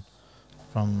guidance on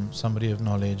from somebody of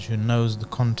knowledge who knows the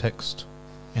context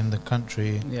in the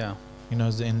country, Yeah. he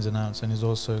knows the ins and outs, and is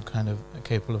also kind of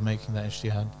capable of making that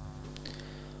ijtihad?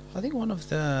 I think one of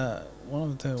the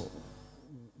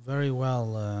very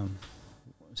well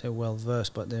well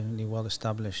versed but definitely well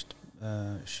established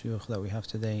shuyukh that we have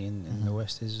today in the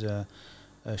West is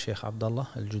Sheikh Abdullah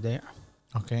Al-Judai'.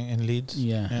 Okay, in Leeds?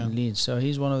 In Leeds. So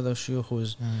he's one of those shuyukh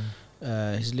who's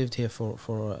he's lived here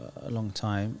for a long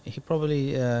time. He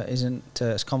probably isn't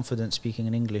as confident speaking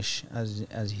in English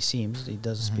as he seems. He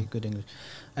does speak good English,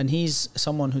 and he's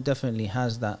someone who definitely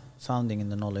has that founding in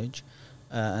the knowledge,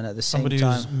 and at the same somebody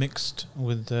time, who's mixed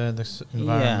with this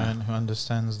environment, who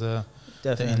understands the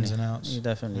ins and outs.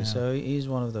 Definitely. Yeah. So he's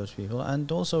one of those people,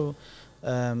 and also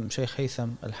Sheikh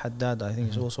Haytham Al-Haddad, I think,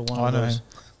 is also one of I know those. him.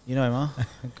 You know him, huh?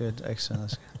 Good,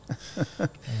 excellent.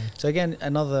 So again,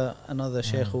 another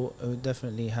sheikh who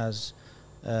definitely has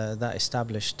that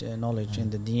established knowledge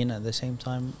in the deen, at the same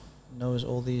time knows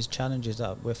all these challenges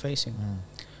that we're facing.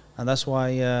 And that's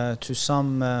why to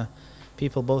some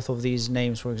people, both of these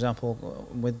names, for example,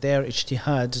 with their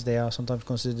ijtihads, they are sometimes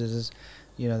considered as,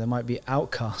 you know, they might be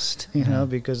outcast, you know,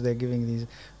 because they're giving these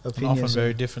And opinions. often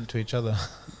very different to each other.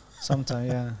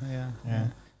 Sometimes, yeah.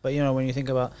 But you know, when you think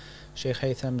about Sheikh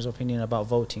Haytham's opinion about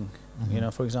voting, you know,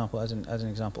 for example, as an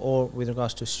example, or with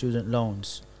regards to student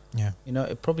loans, Yeah. you know,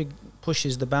 it probably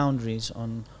pushes the boundaries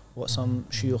on what some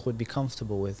shuyukh would be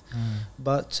comfortable with.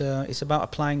 But it's about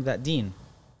applying that deen.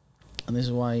 And this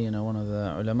is why, you know, one of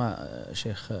the ulama,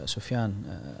 Sheikh Sufyan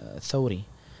Thawri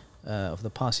of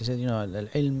the past, he said, you know,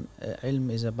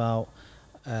 ilm is about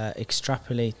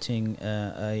extrapolating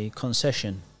a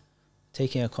concession,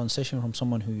 taking a concession from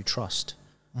someone who you trust.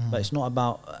 But it's not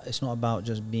about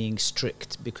just being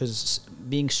strict, because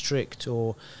being strict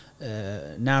or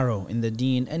narrow in the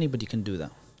deen, anybody can do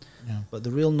that. Yeah. But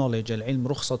the real knowledge, al-ilm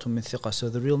rukhsatun min thiqa, so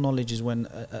the real knowledge is when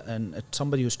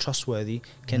somebody who's trustworthy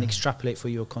can extrapolate for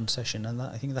you a concession, and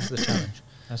I think that's the challenge.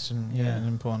 That's an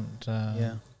important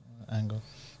angle.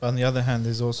 But on the other hand,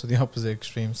 there's also the opposite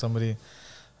extreme. Some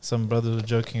brothers were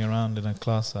joking around in a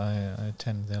class I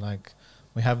attend. They're like,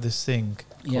 we have this thing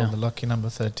called the lucky number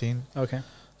 13. Okay.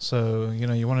 So, you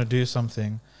know, you want to do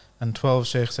something, and 12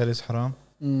 Shaykh said it's haram,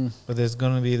 but there's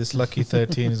going to be this lucky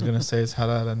 13 who's going to say it's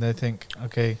halal, and they think,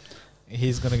 okay,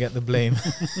 he's going to get the blame,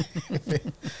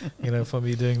 you know, for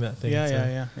me doing that thing.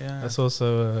 Yeah. That's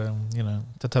also, you know,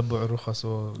 tatabbu' rukhas,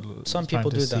 or Some trying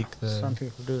people to do seek that. Some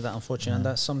people do that, unfortunately, and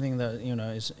that's something that, you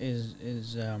know,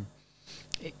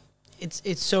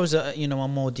 it shows a, you know, a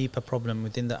more deeper problem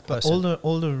within that But person.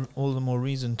 all the more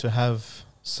reason to have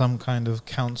some kind of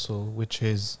counsel which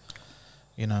is,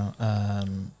 you know,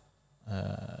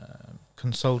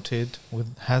 consulted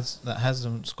with has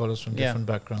some scholars from different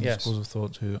backgrounds, schools of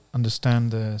thought, who understand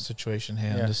the situation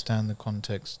here, understand the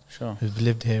context, Sure. who've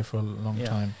lived here for a long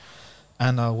time,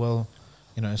 and are well,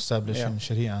 you know, established in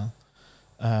Sharia,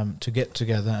 to get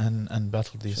together and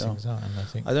battle these things out. And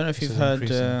I don't know if this you've is heard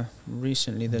increasing.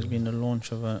 recently there's been a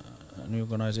launch of a new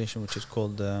organisation which is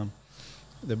called the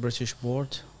British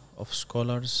Board of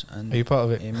Scholars and Are you part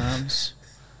of it? Imams.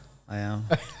 I am.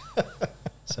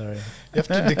 Sorry. You have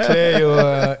to declare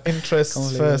your interests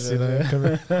Can't first, you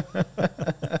believe know.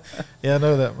 Yeah, I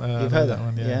know that. You've heard that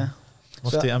one, yeah.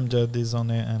 Mufti So- Amjad is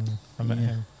on it, and I met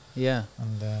him. Yeah.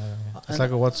 And it's And- like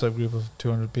a WhatsApp group of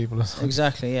 200 people or something.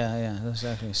 Exactly. Yeah.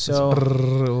 Exactly. It's So,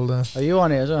 all that. are you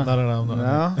on it as well? No, I'm not. on it.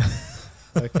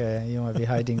 No. Okay, you might be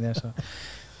hiding there. So,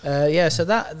 so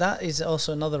that is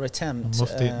also another attempt.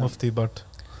 Mufti Bhatt.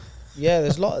 Yeah,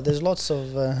 there's lots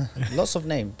of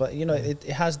names, but you know it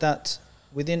has that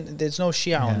within. There's no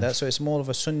Shia on that, so it's more of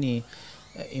a Sunni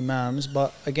imams.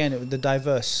 But again, the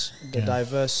diverse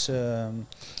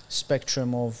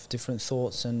spectrum of different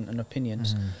thoughts and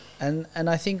opinions, and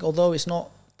I think although it's not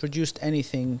produced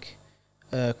anything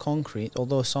concrete,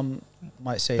 although some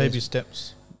might say Baby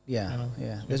steps. yeah, you know,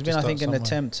 yeah. you There's have been, to I think, start an somewhere.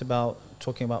 attempt about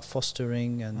talking about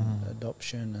fostering and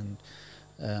adoption, and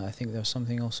I think there was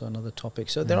something also another topic.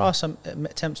 So there are some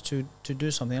attempts to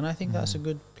do something, and I think that's a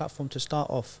good platform to start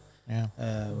off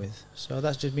with. So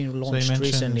that's just been So you launched mentioned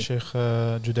recently. Sheikh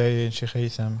Juday and Sheikh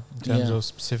Haytham in terms Yeah. of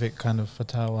specific kind of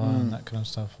fatwa and that kind of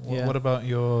stuff. Yeah. What about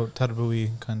your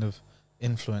Tarbawi kind of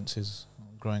influences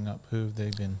growing up? Who have they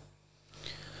been?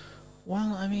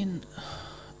 Well, I mean,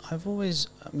 I've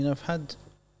had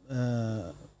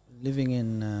living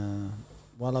in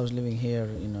while I was living here,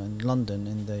 in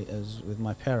London, with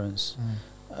my parents.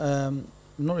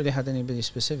 Not really had anybody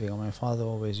specific. My father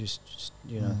always used to,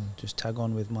 just tag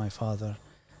on with my father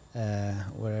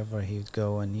wherever he would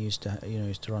go, and he used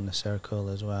to run a circle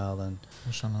as well. And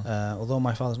although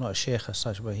my father's not a sheikh as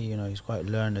such, but he's quite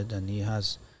learned, and he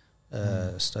has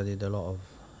studied a lot of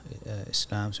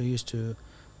Islam. So he used to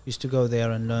go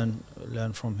there and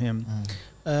learn from him.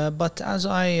 But as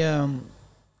I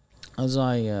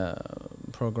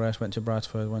progressed, went to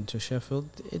Bradford, went to Sheffield,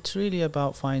 it's really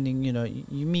about finding,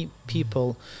 you meet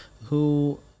people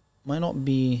who might not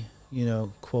be,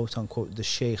 quote unquote, the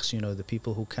sheikhs, the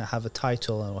people who can have a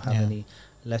title or have any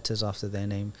letters after their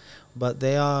name, but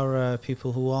they are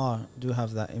people who do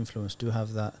have that influence, do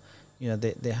have that,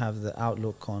 they have the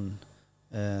outlook on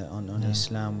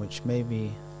Islam, which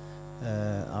maybe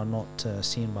are not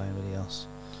seen by anybody else.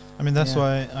 I mean, that's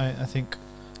why I think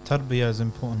tarbiyah is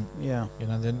important. Yeah. You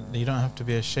don't have to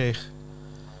be a sheikh.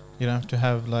 You don't have to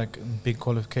have like big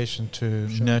qualification to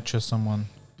nurture someone.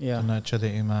 Yeah. To nurture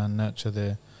their iman, nurture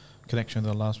their connection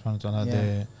with Allah subhanahu wa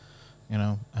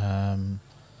ta'ala,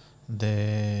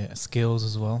 their skills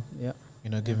as well. Yeah.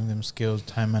 Giving them skills,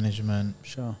 time management,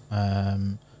 Sure.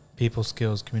 people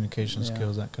skills, communication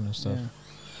skills, that kind of stuff. Yeah.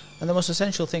 And the most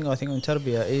essential thing, I think, in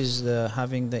tarbiyah is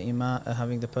having the imam,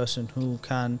 having the person who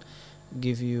can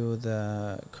give you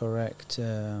the correct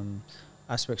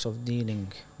aspects of dealing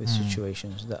with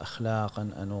situations, the akhlaq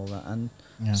and all that. And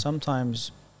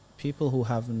sometimes people who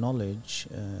have knowledge,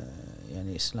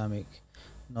 Islamic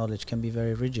knowledge, can be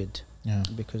very rigid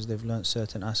because they've learnt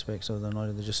certain aspects of the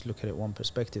knowledge. They just look at it one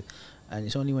perspective, and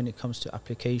it's only when it comes to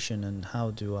application and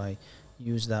how do I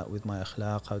use that with my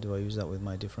akhlaq, how do I use that with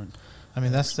my different. I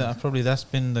mean, that's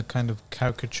been the kind of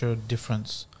caricature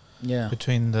difference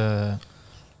between the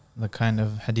kind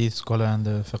of hadith scholar and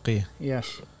the faqih.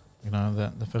 Yes.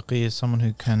 That the faqih is someone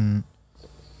who can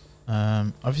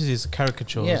obviously it's a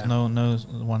caricature. There's no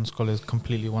one scholar is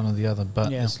completely one or the other,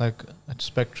 but it's like a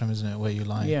spectrum, isn't it, where you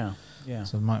lie. Yeah.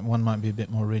 So one might be a bit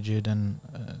more rigid and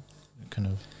kind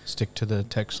of stick to the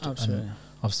text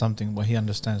of something what he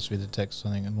understands to be the text,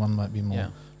 I think, and one might be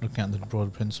more looking at the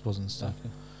broad principles and stuff.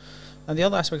 Exactly. And the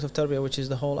other aspect of tarbiyah, which is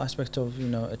the whole aspect of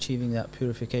achieving that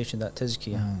purification, that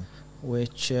tazkiyah,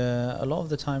 which a lot of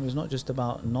the time is not just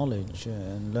about knowledge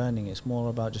and learning, it's more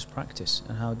about just practice,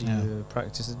 and how do you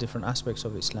practice the different aspects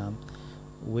of Islam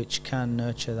which can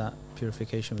nurture that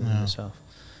purification within yourself.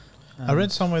 I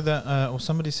read somewhere that or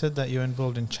somebody said that you're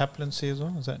involved in chaplaincy as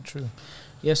well. Is that true?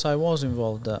 Yes, I was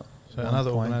involved at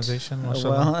another organisation.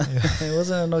 Well, it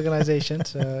wasn't an organisation,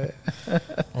 so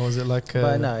or was it like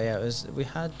but no, it was. We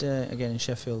had again in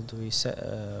Sheffield, we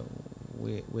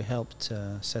helped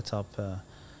set up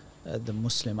the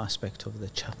Muslim aspect of the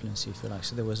chaplaincy, if you like.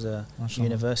 So there was a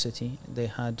university. They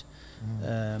had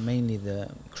mainly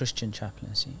the Christian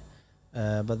chaplaincy,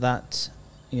 but that,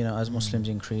 as Muslims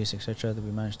increase, etc., that we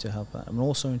managed to help that. And we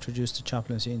also introduced the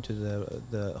chaplaincy into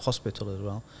the hospital as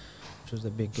well, which was the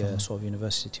big sort of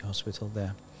university hospital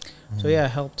there. So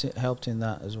helped in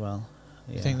that as well.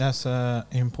 You think that's an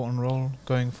important role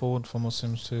going forward for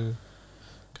Muslims to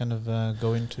kind of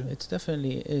go into? It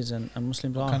definitely is, and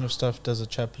Muslims what kind of stuff does a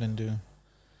chaplain do?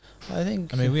 I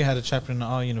mean, we had a chaplain at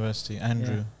our university,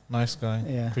 Andrew, nice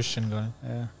guy, Christian guy.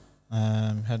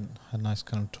 Had nice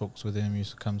kind of talks with him.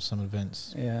 Used to come to some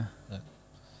events. I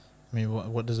mean,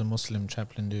 what does a Muslim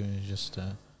chaplain do? Just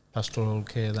pastoral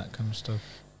care, that kind of stuff.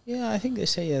 Yeah, I think they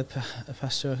say a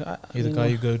pastor. You're the guy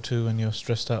you go to when you're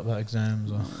stressed out about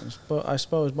exams, or. But I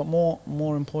suppose, but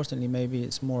more importantly, maybe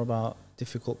it's more about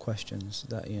difficult questions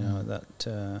that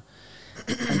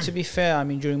and to be fair, I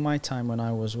mean, during my time when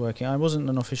I was working, I wasn't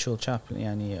an official chaplain.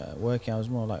 Working, I was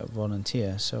more like a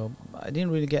volunteer, so I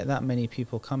didn't really get that many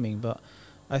people coming. But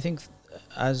I think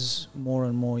as more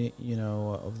and more,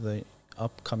 of the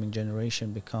upcoming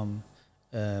generation become,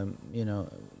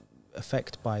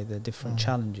 affected by the different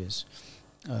challenges,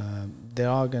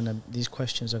 these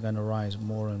questions are gonna rise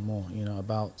more and more.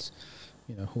 About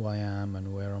who I am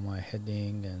and where am I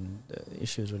heading, and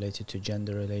issues related to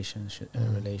gender relations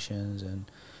and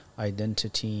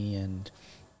identity. And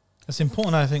it's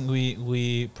important, I think,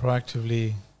 we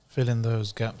proactively fill in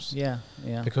those gaps.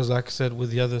 Because like I said, with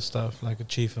the other stuff, like a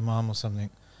chief imam or something,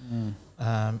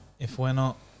 if we're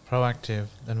not proactive,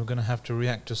 then we're going to have to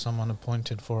react to someone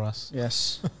appointed for us.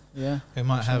 Yes. Yeah. who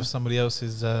might have Sure. somebody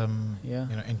else's Yeah.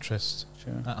 interest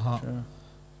Sure. at heart.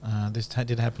 Sure. This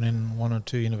did happen in one or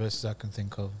two universities I can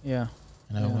think of. Yeah.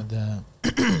 Yeah. With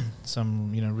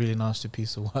some really nasty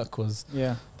piece of work was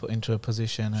Yeah. put into a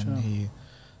position, and Sure. he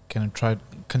kind of tried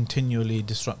continually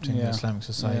disrupting the Yeah. Islamic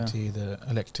society, the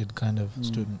elected kind of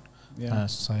student Yeah.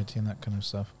 society, and that kind of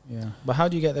stuff. Yeah. But how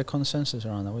do you get the consensus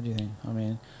around that? What do you think? I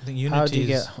mean, I think how do unity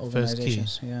you is get first key,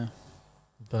 organizations? Yeah.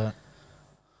 but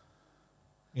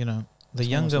the It's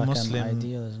younger almost like an Muslim,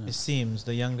 ideal, isn't it it? seems,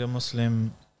 the younger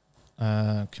Muslim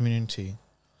community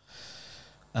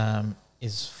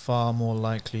is far more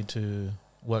likely to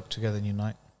work together and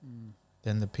unite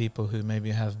than the people who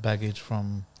maybe have baggage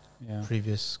from Yeah.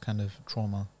 previous kind of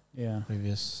trauma, Yeah.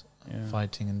 previous Yeah.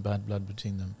 fighting and bad blood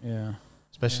between them. Yeah.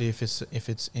 Especially Yeah. if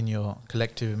it's in your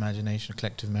collective imagination,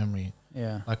 collective memory,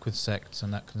 Yeah. like with sects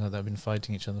and that kind of that have been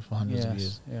fighting each other for hundreds of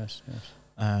years. Yes. Yes.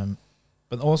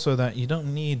 But also that you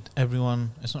don't need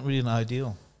everyone. It's not really an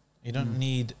ideal. You don't Mm.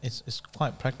 need. It's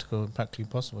quite practically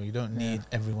possible. You don't Yeah. need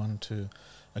everyone to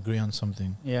agree on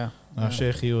something. Yeah. Our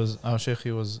Yeah. Sheikh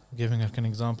was giving like an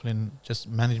example in just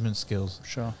management skills,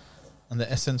 Sure. and the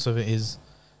essence of it is,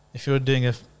 if you're doing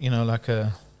a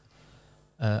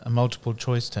multiple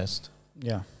choice test,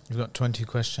 Yeah. you've got 20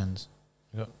 questions,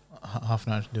 you've got half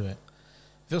an hour to do it.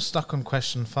 If you're stuck on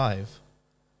question 5,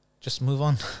 just move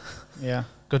on. Yeah.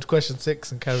 Go to question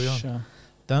 6 and carry on. Sure.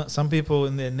 Some people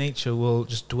in their nature will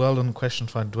just dwell on question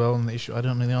 5, dwell on the issue. I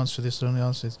don't know the answer to this, I don't know the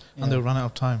answer to this, Yeah. and they'll run out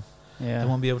of time. Yeah. They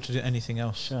won't be able to do anything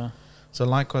else. Sure. So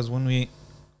likewise, when we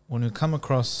come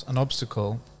across an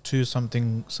obstacle to some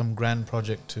grand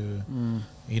project to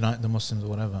unite the Muslims or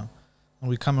whatever, and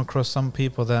we come across some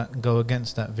people that go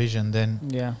against that vision, then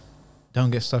Yeah.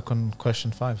 don't get stuck on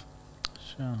question 5.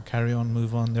 Sure. Carry on,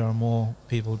 move on. There are more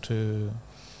people to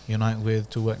unite with,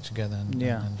 to work together, and do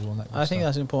all that. I think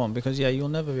that's important because you'll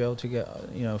never be able to get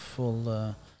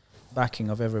full backing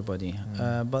of everybody.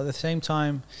 But at the same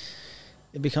time,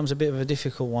 it becomes a bit of a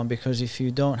difficult one because if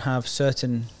you don't have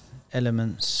certain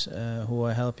elements who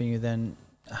are helping you, then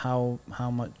how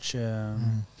much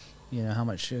how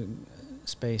much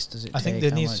space does it take? I think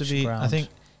there How needs to much be. I ground? think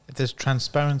if there's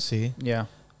transparency, Yeah.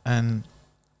 and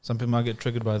some people might get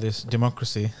triggered by this,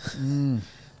 democracy,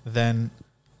 then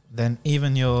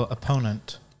even your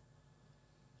opponent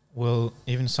will,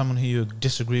 even someone who you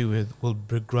disagree with, will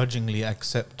begrudgingly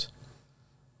accept,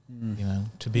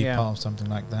 to be Yeah. part of something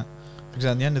like that. Because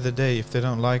at the end of the day, if they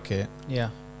don't like it, Yeah.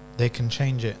 they can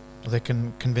change it. They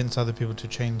can convince other people to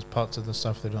change parts of the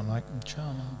stuff they don't like.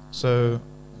 Inshallah. So,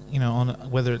 on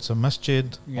whether it's a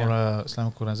masjid Yeah. or a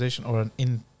Islamic organization or an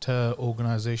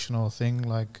inter-organizational thing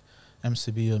like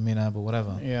MCB or MINAB or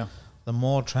whatever, Yeah. the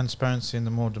more transparency and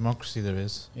the more democracy there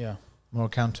is, Yeah. more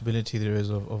accountability there is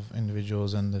of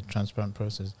individuals and the transparent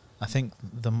process, I think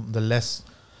the less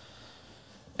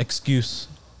excuse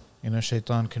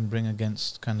shaitan can bring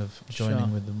against kind of joining Sure.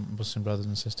 with the Muslim brothers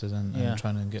and sisters and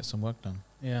trying to get some work done.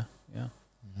 Yeah. Yeah.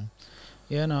 Mhm.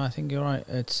 Yeah, no, I think you're right.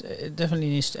 It definitely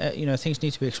needs to, things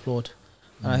need to be explored.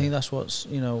 And I think that's what's,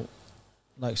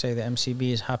 like say the MCB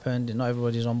has happened, not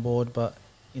everybody's on board, but,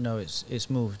 it's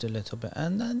moved a little bit.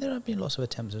 And there have been lots of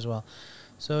attempts as well.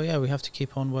 So, yeah, we have to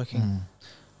keep on working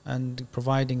and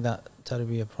providing that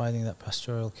tarbiyah, providing that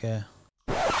pastoral care.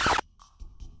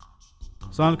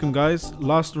 Assalamu alaikum guys,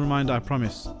 last reminder I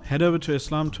promise. Head over to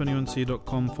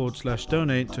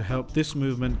islam21c.com/donate to help this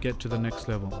movement get to the next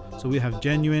level. So we have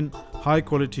genuine, high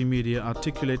quality media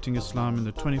articulating Islam in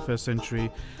the 21st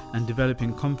century and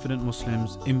developing confident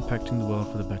Muslims impacting the world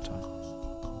for the better.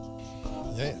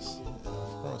 Yes,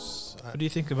 of course. What do you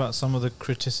think about some of the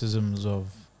criticisms of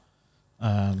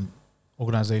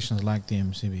organizations like the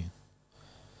MCB?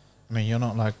 I mean,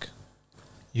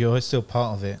 you're still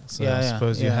part of it, so I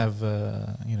suppose you have,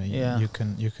 you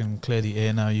can clear the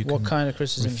air now. You what can kind of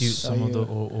criticisms refute some of the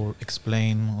or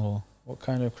explain or. What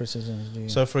kind of criticisms do you?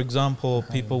 So, for example,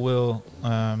 people will.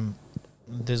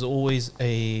 There's always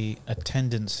a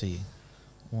tendency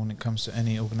when it comes to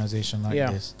any organization like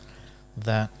this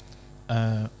that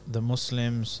the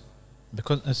Muslims,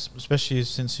 because especially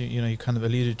since you kind of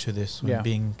alluded to this when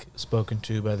being spoken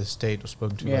to by the state or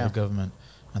spoken to by the government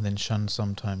and then shunned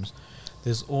sometimes.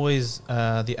 There's always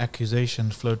the accusation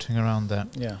floating around that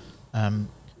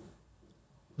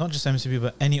not just MCB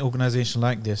but any organization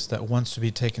like this that wants to be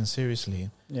taken seriously,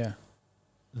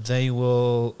 they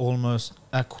will almost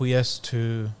acquiesce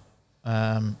to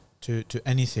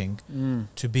anything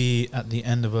to be at the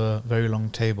end of a very long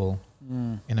table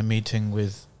in a meeting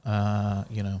with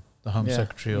the Home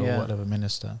Secretary or whatever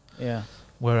minister.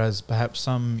 Whereas perhaps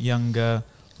some younger,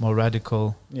 more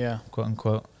radical, quote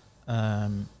unquote,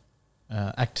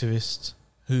 activists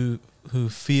who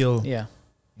feel Yeah.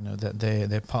 that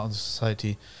they're part of the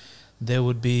society, there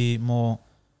would be more,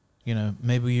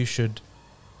 maybe you should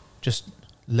just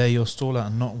lay your stall out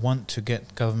and not want to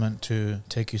get government to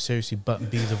take you seriously, but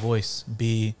be the voice,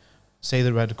 say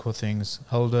the radical things,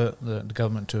 hold the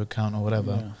government to account or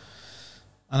whatever. Yeah.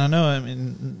 And I know, I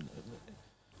mean,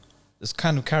 it's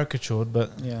kind of caricatured,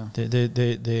 but Yeah.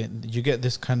 you get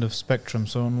this kind of spectrum.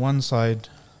 So on one side,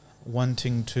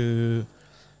 wanting to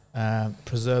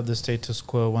preserve the status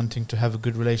quo, wanting to have a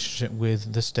good relationship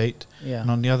with the state, Yeah. and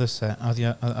on the other side,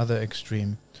 other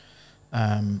extreme,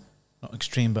 not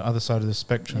extreme, but other side of the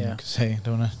spectrum, Yeah. you could say,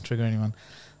 don't want to trigger anyone,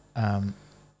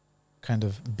 kind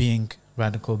of being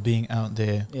radical, being out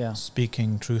there, Yeah.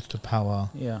 speaking truth to power,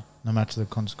 Yeah. no matter the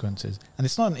consequences. And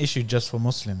it's not an issue just for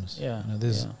Muslims. Yeah.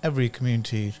 There's Yeah. every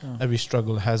community, Sure. every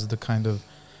struggle has the kind of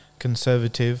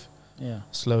conservative, Yeah.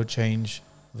 slow change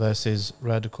versus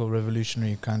radical,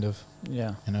 revolutionary kind of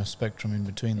Yeah. spectrum in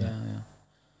between Yeah. there.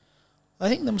 Yeah. I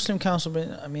think the Muslim Council,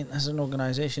 I mean, as an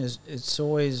organisation, it's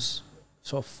always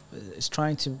sort of it's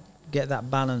trying to get that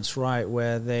balance right,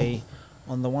 where they,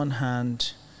 on the one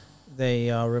hand, they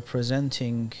are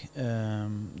representing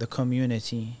the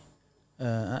community,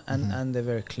 and they're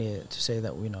very clear to say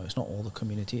that it's not all the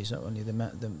community, it's not only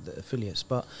the affiliates,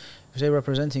 but if they're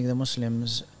representing the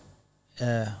Muslims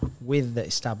with the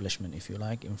establishment, if you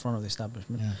like, in front of the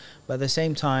establishment, Yeah. but at the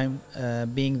same time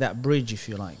being that bridge, if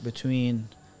you like, between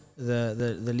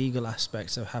the legal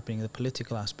aspects of happening, the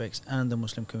political aspects, and the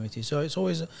Muslim community. So it's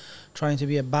always trying to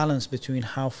be a balance between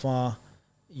how far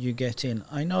you get in.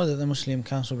 I know that the Muslim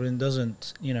Council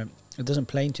doesn't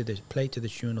play to the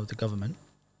tune of the government,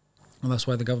 and that's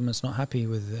why the government's not happy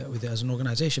with it as an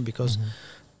organisation, because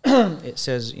it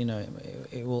says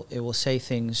it will say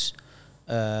things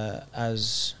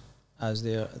as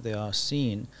they are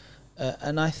seen.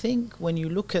 And I think when you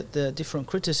look at the different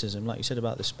criticism, like you said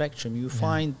about the spectrum, you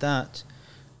find that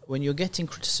when you're getting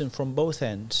criticism from both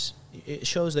ends, it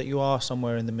shows that you are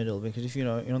somewhere in the middle. Because if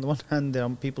on the one hand, there are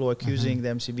people who are accusing the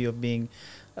MCB of being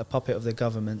a puppet of the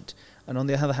government, and on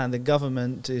the other hand, the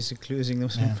government is accusing the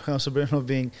Muslim Council of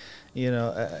being,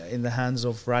 in the hands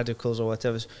of radicals or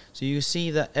whatever. So you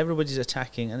see that everybody's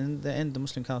attacking, and in the end, the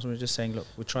Muslim Council is just saying, "Look,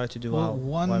 we try to do our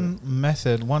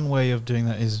one way of doing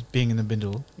that is being in the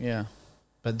middle. Yeah,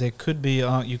 but there could be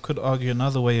you could argue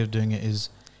another way of doing it is,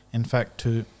 in fact,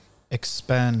 to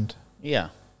expand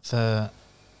the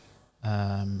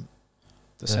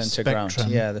the centre ground,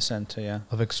 spectrum the centre,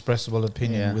 of expressible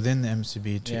opinion within the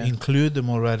MCB to include the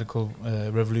more radical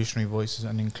revolutionary voices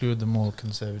and include the more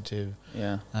conservative,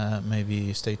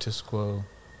 maybe status quo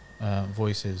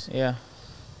voices.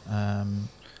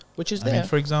 Which is I there. mean,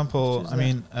 for example,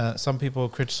 some people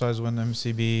criticize when the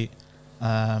MCB,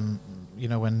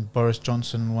 when Boris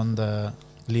Johnson won the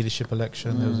leadership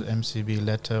election, there was an MCB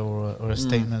letter or a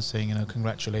statement saying,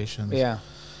 congratulations.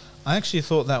 I actually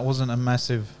thought that wasn't a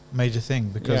major thing,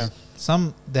 because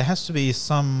there has to be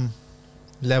some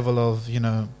level of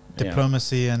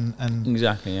diplomacy and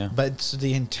exactly, but it's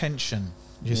the intention.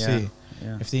 You see,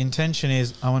 if the intention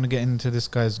is I want to get into this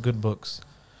guy's good books,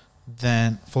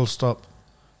 then full stop,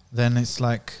 then it's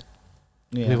like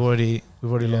we've already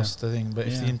lost the thing. But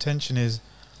if the intention is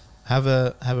have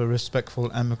a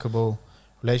respectful, amicable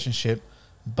relationship,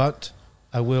 but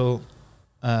I will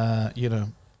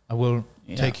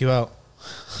take you out,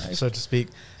 so to speak.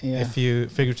 If you,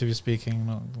 figuratively speaking,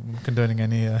 not condoning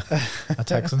any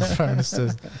attacks on the Prime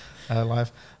Minister's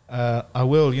life, I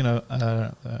will,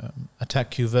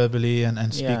 attack you verbally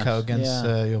and speak out against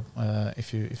your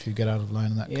if you get out of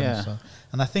line and that kind of stuff.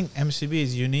 And I think MCB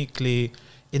is uniquely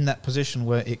in that position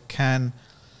where it can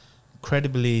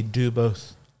credibly do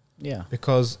both.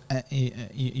 Because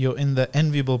you're in the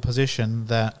enviable position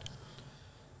that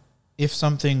if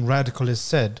something radical is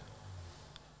said,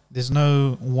 there's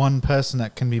no one person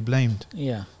that can be blamed.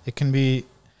 It can be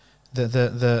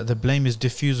the blame is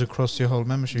diffused across your whole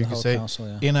membership. You could say,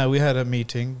 council, we had a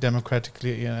meeting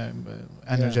democratically,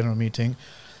 annual general meeting,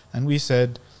 and we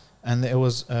said, and it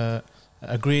was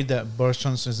agreed that Boris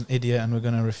Johnson is an idiot and we're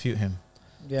going to refute him.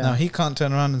 Now he can't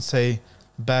turn around and say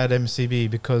bad MCB,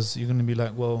 because you're going to be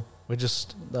like, well, we're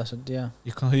just who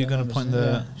you're going to point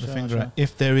the finger at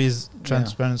if there is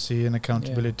transparency and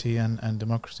accountability and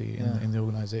democracy in the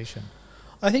organisation.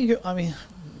 I think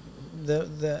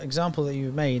the example that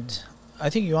you made, I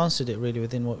think you answered it really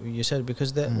within what you said,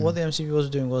 because what the MCB was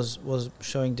doing was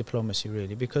showing diplomacy,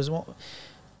 really. Because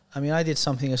I did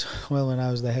something as well when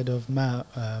I was the head of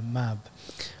MAB,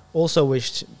 also,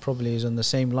 which probably is on the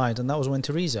same line, and that was when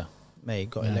Theresa May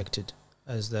got elected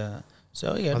as the.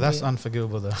 So that's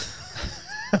unforgivable, though.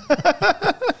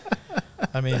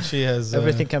 I mean, she has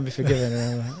Everything can be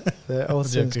forgiven. All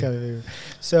sins Joking. can be forgiven.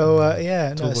 So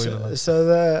yeah, no. Tubu ilallah. So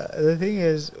the thing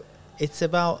is, it's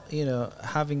about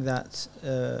having that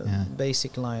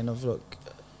basic line of look.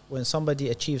 When somebody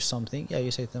achieves something,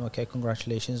 you say to them, okay,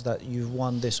 congratulations that you've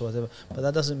won this or whatever. But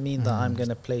that doesn't mean that I'm going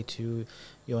to play to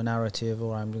your narrative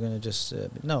or I'm going to just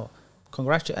no.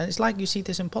 Congratulate. And it's like you see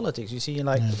this in politics. You see,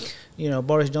 like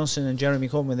Boris Johnson and Jeremy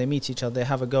Corbyn, when they meet each other, they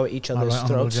have a go at each other's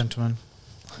throats. Gentlemen.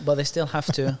 But they still have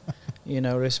to,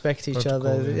 respect each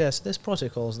other. Protocol, Yes, there's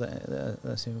protocols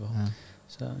that's involved. Yeah.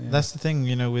 So That's the thing,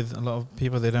 with a lot of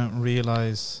people, they don't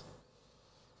realize.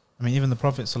 I mean, even the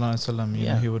Prophet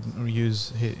ﷺ, he would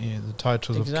use the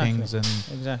titles of kings and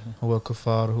who were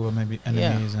kuffar, who were maybe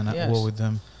enemies and at war with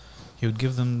them. He would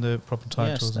give them the proper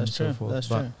titles and so forth. That's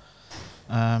but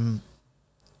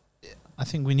I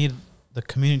think the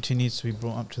community needs to be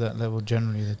brought up to that level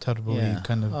generally. The tarbiyah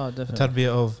the tarbiyah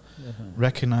of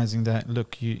recognizing that,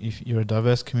 look, if you're a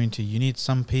diverse community, you need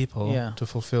some people to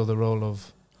fulfill the role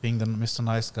of being the Mr.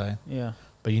 Nice Guy. Yeah.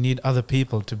 But you need other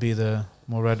people to be the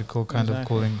more radical kind of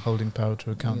holding power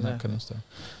to account, that kind of stuff.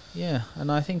 Yeah,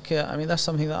 and I think that's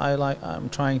something that I'm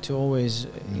trying to always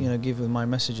give with my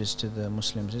messages to the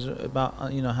Muslims, is about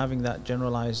having that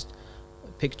generalized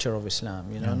picture of Islam,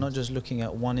 not just looking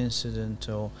at one incident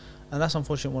and that's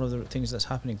unfortunately one of the things that's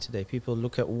happening today. People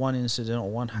look at one incident or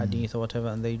one hadith or whatever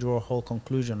and they draw a whole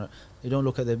conclusion. They don't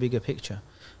look at the bigger picture.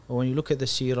 But when you look at the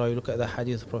seerah, you look at the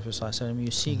hadith of the Prophet ﷺ,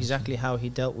 you see exactly how he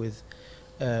dealt with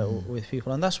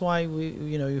people, and that's why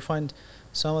you find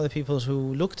some of the people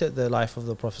who looked at the life of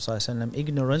the Prophet ﷺ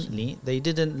ignorantly. They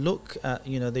didn't look at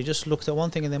they just looked at one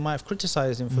thing and they might have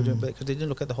criticized him for doing it because they didn't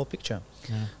look at the whole picture.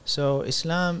 So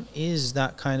Islam is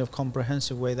that kind of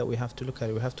comprehensive way that we have to look at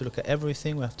it. We have to look at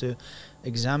everything, we have to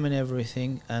examine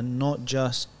everything and not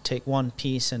just take one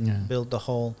piece and build the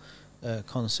whole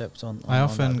concept on I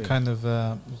often kind of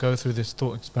go through this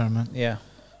thought experiment.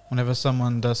 Whenever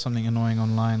someone does something annoying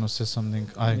online or says something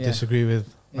I disagree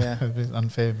with, it's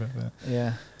unfavorite.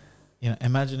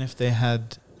 Imagine if they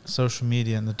had social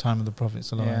media in the time of the Prophet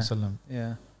ﷺ.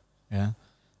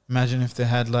 Imagine if they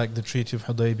had like the Treaty of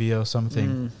Hudaybiyah or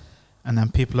something, and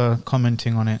then people are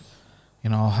commenting on it.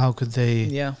 How could they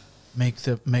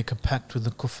make a pact with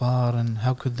the kuffar, and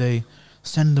how could they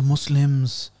send the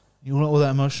Muslims? All that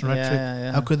emotional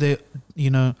rhetoric. How could they,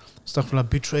 stuff like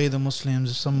betray the Muslims?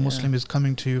 If some Muslim is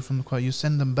coming to you from the Quran, you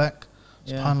send them back.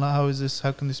 SubhanAllah, how is this?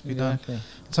 How can this be done?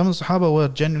 Some of the Sahaba were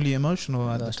genuinely emotional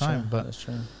at the time, but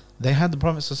they had the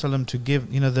Prophet ﷺ to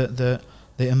give. The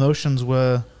emotions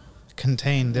were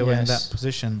contained. They were in that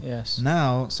position.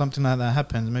 Now something like that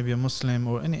happens. Maybe a Muslim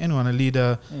or anyone, a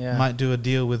leader, might do a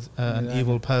deal with an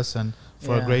evil person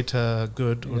for a greater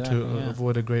good or to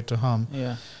avoid a greater harm.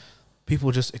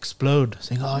 People just explode,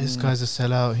 saying, "Oh, this guy's a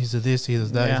sellout. He's a this.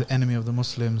 He's that. He's the enemy of the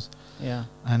Muslims."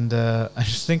 And I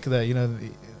just think that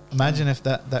imagine if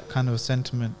that kind of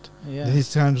sentiment,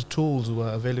 these kinds of tools were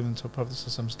available in the Prophet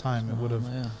ﷺ's time, it would have.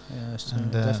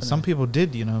 And some people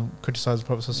did, criticize the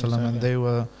Prophet ﷺ, and they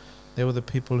were the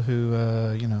people who,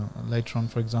 later on,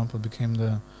 for example, became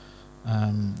the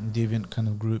deviant kind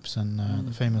of groups. And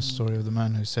the famous story of the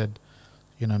man who said,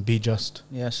 be just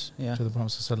to the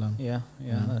Prophet ﷺ.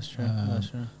 That's true. That's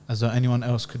true. As though anyone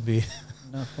else could be.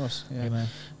 No, of course.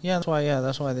 That's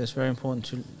why it's very important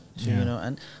to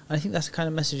and I think that's the kind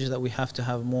of messages that we have to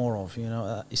have more of.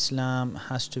 Islam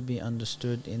has to be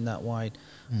understood in that wide.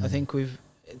 I think we've,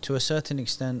 to a certain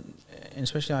extent, and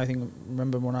especially I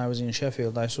remember when I was in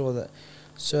Sheffield, I saw that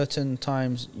certain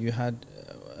times you had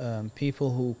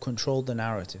people who controlled the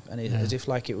narrative, and as if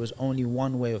like it was only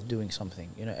one way of doing something.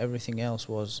 Everything else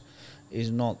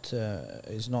is not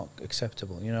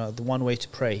acceptable. The one way to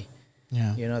pray.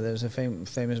 There's a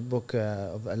famous book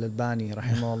of Al-Albani,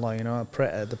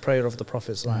 rahimahullah, the prayer of the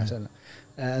Prophet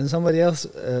and somebody else,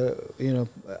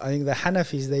 I think the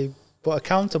Hanafis, they put a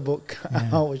counter book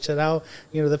out which said how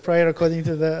the prayer according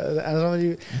to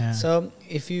the So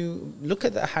if you look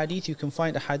at the hadith, you can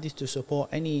find a hadith to support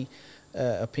any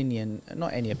opinion,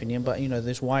 not any opinion, but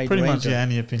this wide pretty range. Much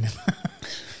any opinion.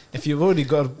 If you've already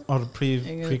got a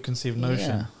preconceived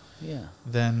notion.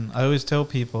 Then I always tell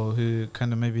people who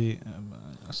kind of maybe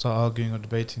start arguing or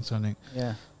debating something.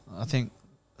 I think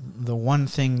the one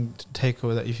thing to take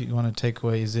away, that if you want to take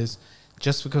away, is this: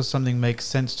 just because something makes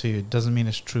sense to you doesn't mean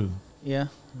it's true.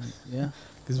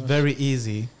 It's very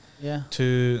easy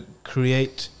to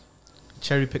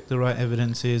cherry pick the right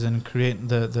evidences and create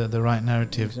the right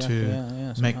narrative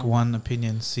to make one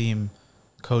opinion seem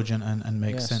cogent and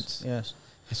make sense.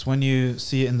 It's when you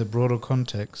see it in the broader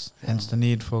context, hence the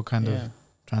need for kind of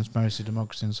transparency,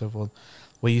 democracy and so forth,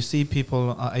 where you see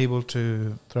people are able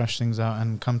to thrash things out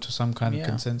and come to some kind of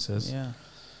consensus. Yeah.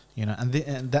 You know, and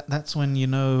that's when you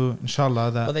know,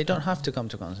 inshallah, that. But they don't have to come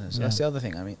to consensus. That's the other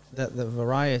thing. I mean, the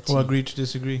variety. Or agree to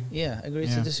disagree. Yeah, agree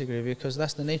to disagree, because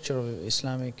that's the nature of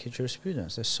Islamic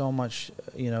jurisprudence. There's so much,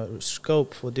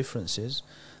 scope for differences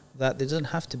that there doesn't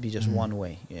have to be just one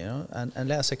way, and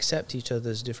let us accept each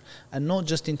other's different, and not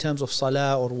just in terms of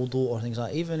salah or wudu or things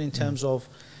like that, even in terms of,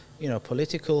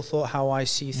 political thought, how I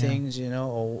see things,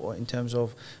 or in terms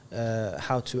of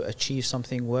how to achieve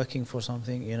something, working for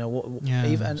something,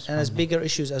 even and as bigger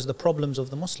issues as the problems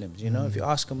of the Muslims. If you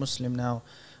ask a Muslim now,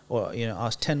 or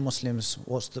ask 10 Muslims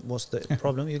what's the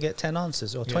problem, you get 10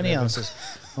 answers or 20 answers.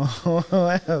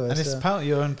 And it's about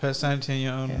your own personality and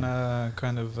your own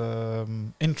kind of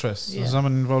interests. So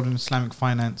someone involved in Islamic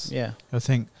finance, you'll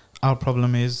think our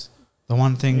problem is the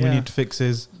one thing we need to fix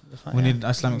is we need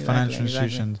Islamic financial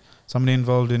institutions. Somebody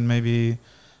involved in maybe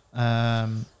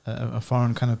a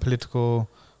foreign kind of political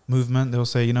movement, they'll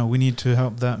say, we need to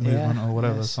help that movement or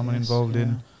whatever. Someone involved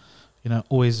in,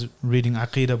 always reading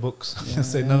Aqidah books,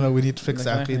 say, no, we need to fix the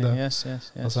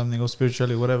Aqidah or something, or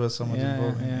spiritually, whatever someone's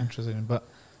involved in, interested in. But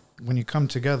when you come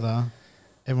together,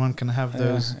 everyone can have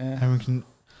those, everyone can,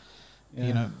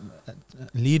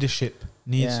 leadership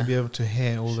needs to be able to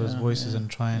hear all those voices and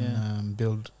try and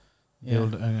build,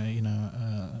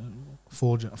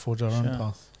 forge our own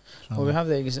path. Well, we have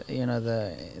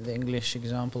the English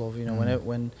example of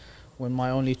when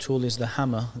my only tool is the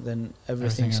hammer, then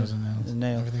everything's a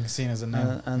nail. Everything's seen as a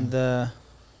nail. And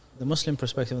the Muslim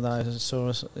perspective that I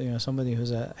saw, somebody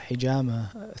who's a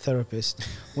hijama therapist,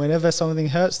 whenever something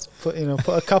hurts, put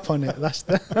a cup on it. That's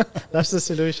the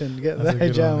solution. Get the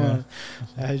hijama on.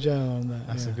 Hijama on that.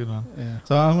 That's a good one. Yeah.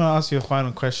 So I'm going to ask you a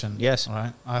final question. Yes. All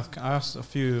right. I asked a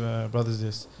few brothers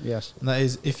this. Yes. And that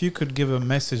is, if you could give a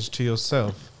message to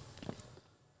yourself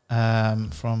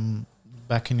from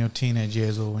back in your teenage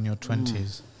years or in your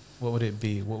 20s, what would it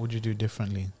be? What would you do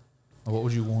differently? Or what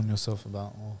would you warn yourself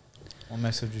about? Or what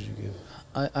message would you give?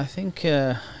 I think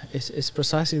it's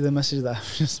precisely the message that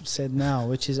I've just said now,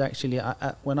 which is actually,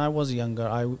 when I was younger,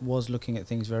 I was looking at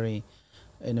things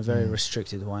in a very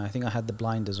restricted way. I think I had the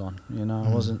blinders on,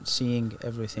 I wasn't seeing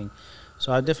everything.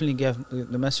 So I definitely gave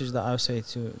the message that I would say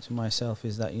to myself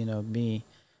is that,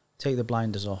 take the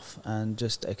blinders off and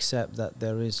just accept that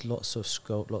there is lots of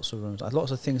scope, lots of rooms, lots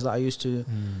of things that I used to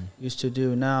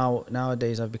do.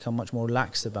 Nowadays I've become much more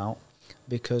relaxed about,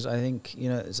 because I think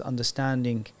it's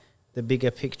understanding the bigger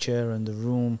picture and the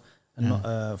room, and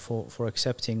not for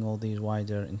accepting all these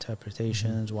wider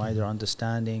interpretations, wider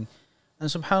understanding. And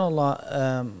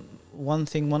subhanallah, one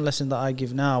lesson that I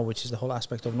give now, which is the whole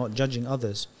aspect of not judging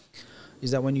others,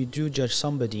 is that when you do judge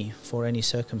somebody for any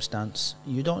circumstance,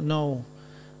 you don't know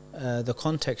the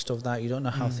context of that, you don't know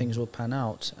how things will pan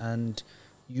out, and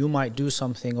you might do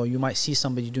something, or you might see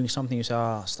somebody doing something, you say,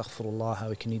 astaghfirullah,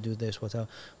 how can you do this, whatever.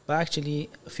 But actually,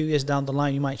 a few years down the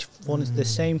line, you might fall into the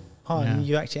same part, and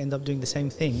you actually end up doing the same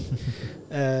thing,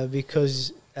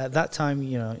 because at that time,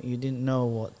 you didn't know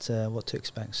what to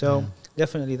expect. So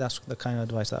definitely that's the kind of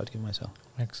advice that I would give myself.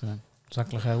 Excellent.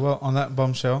 Jazakallah khair. Well, on that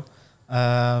bombshell,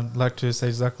 I'd like to say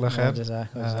Jazakallah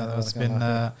khair. It's been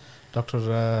Dr.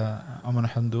 Omar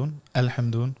Hamdoun, Al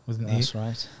Hamdoun with an E. That's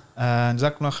right. And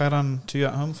Jazakallah khairan to you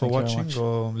at home for watching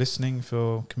or listening,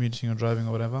 for commuting or driving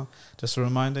or whatever. Just a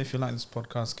reminder, if you like this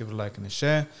podcast, give it a like and a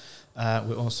share.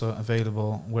 We're also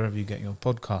available wherever you get your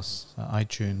podcasts,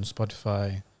 iTunes,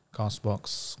 Spotify,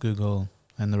 Castbox, Google,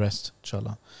 and the rest,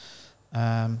 inshallah.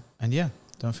 And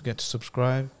don't forget to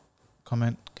subscribe,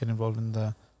 comment, get involved in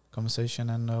the conversation,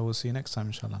 and we'll see you next time,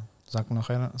 inshallah. Jazakallah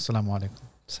khairan. Assalamu alaikum.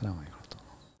 Assalamu alaikum.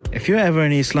 If you're ever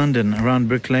in East London around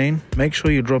Brick Lane, make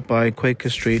sure you drop by Quaker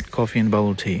Street Coffee and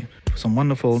Bubble Tea for some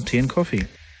wonderful tea and coffee.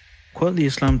 Quote the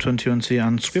Islam 21C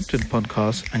Unscripted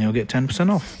podcast and you'll get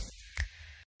 10% off.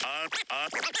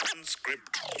 Unscripted.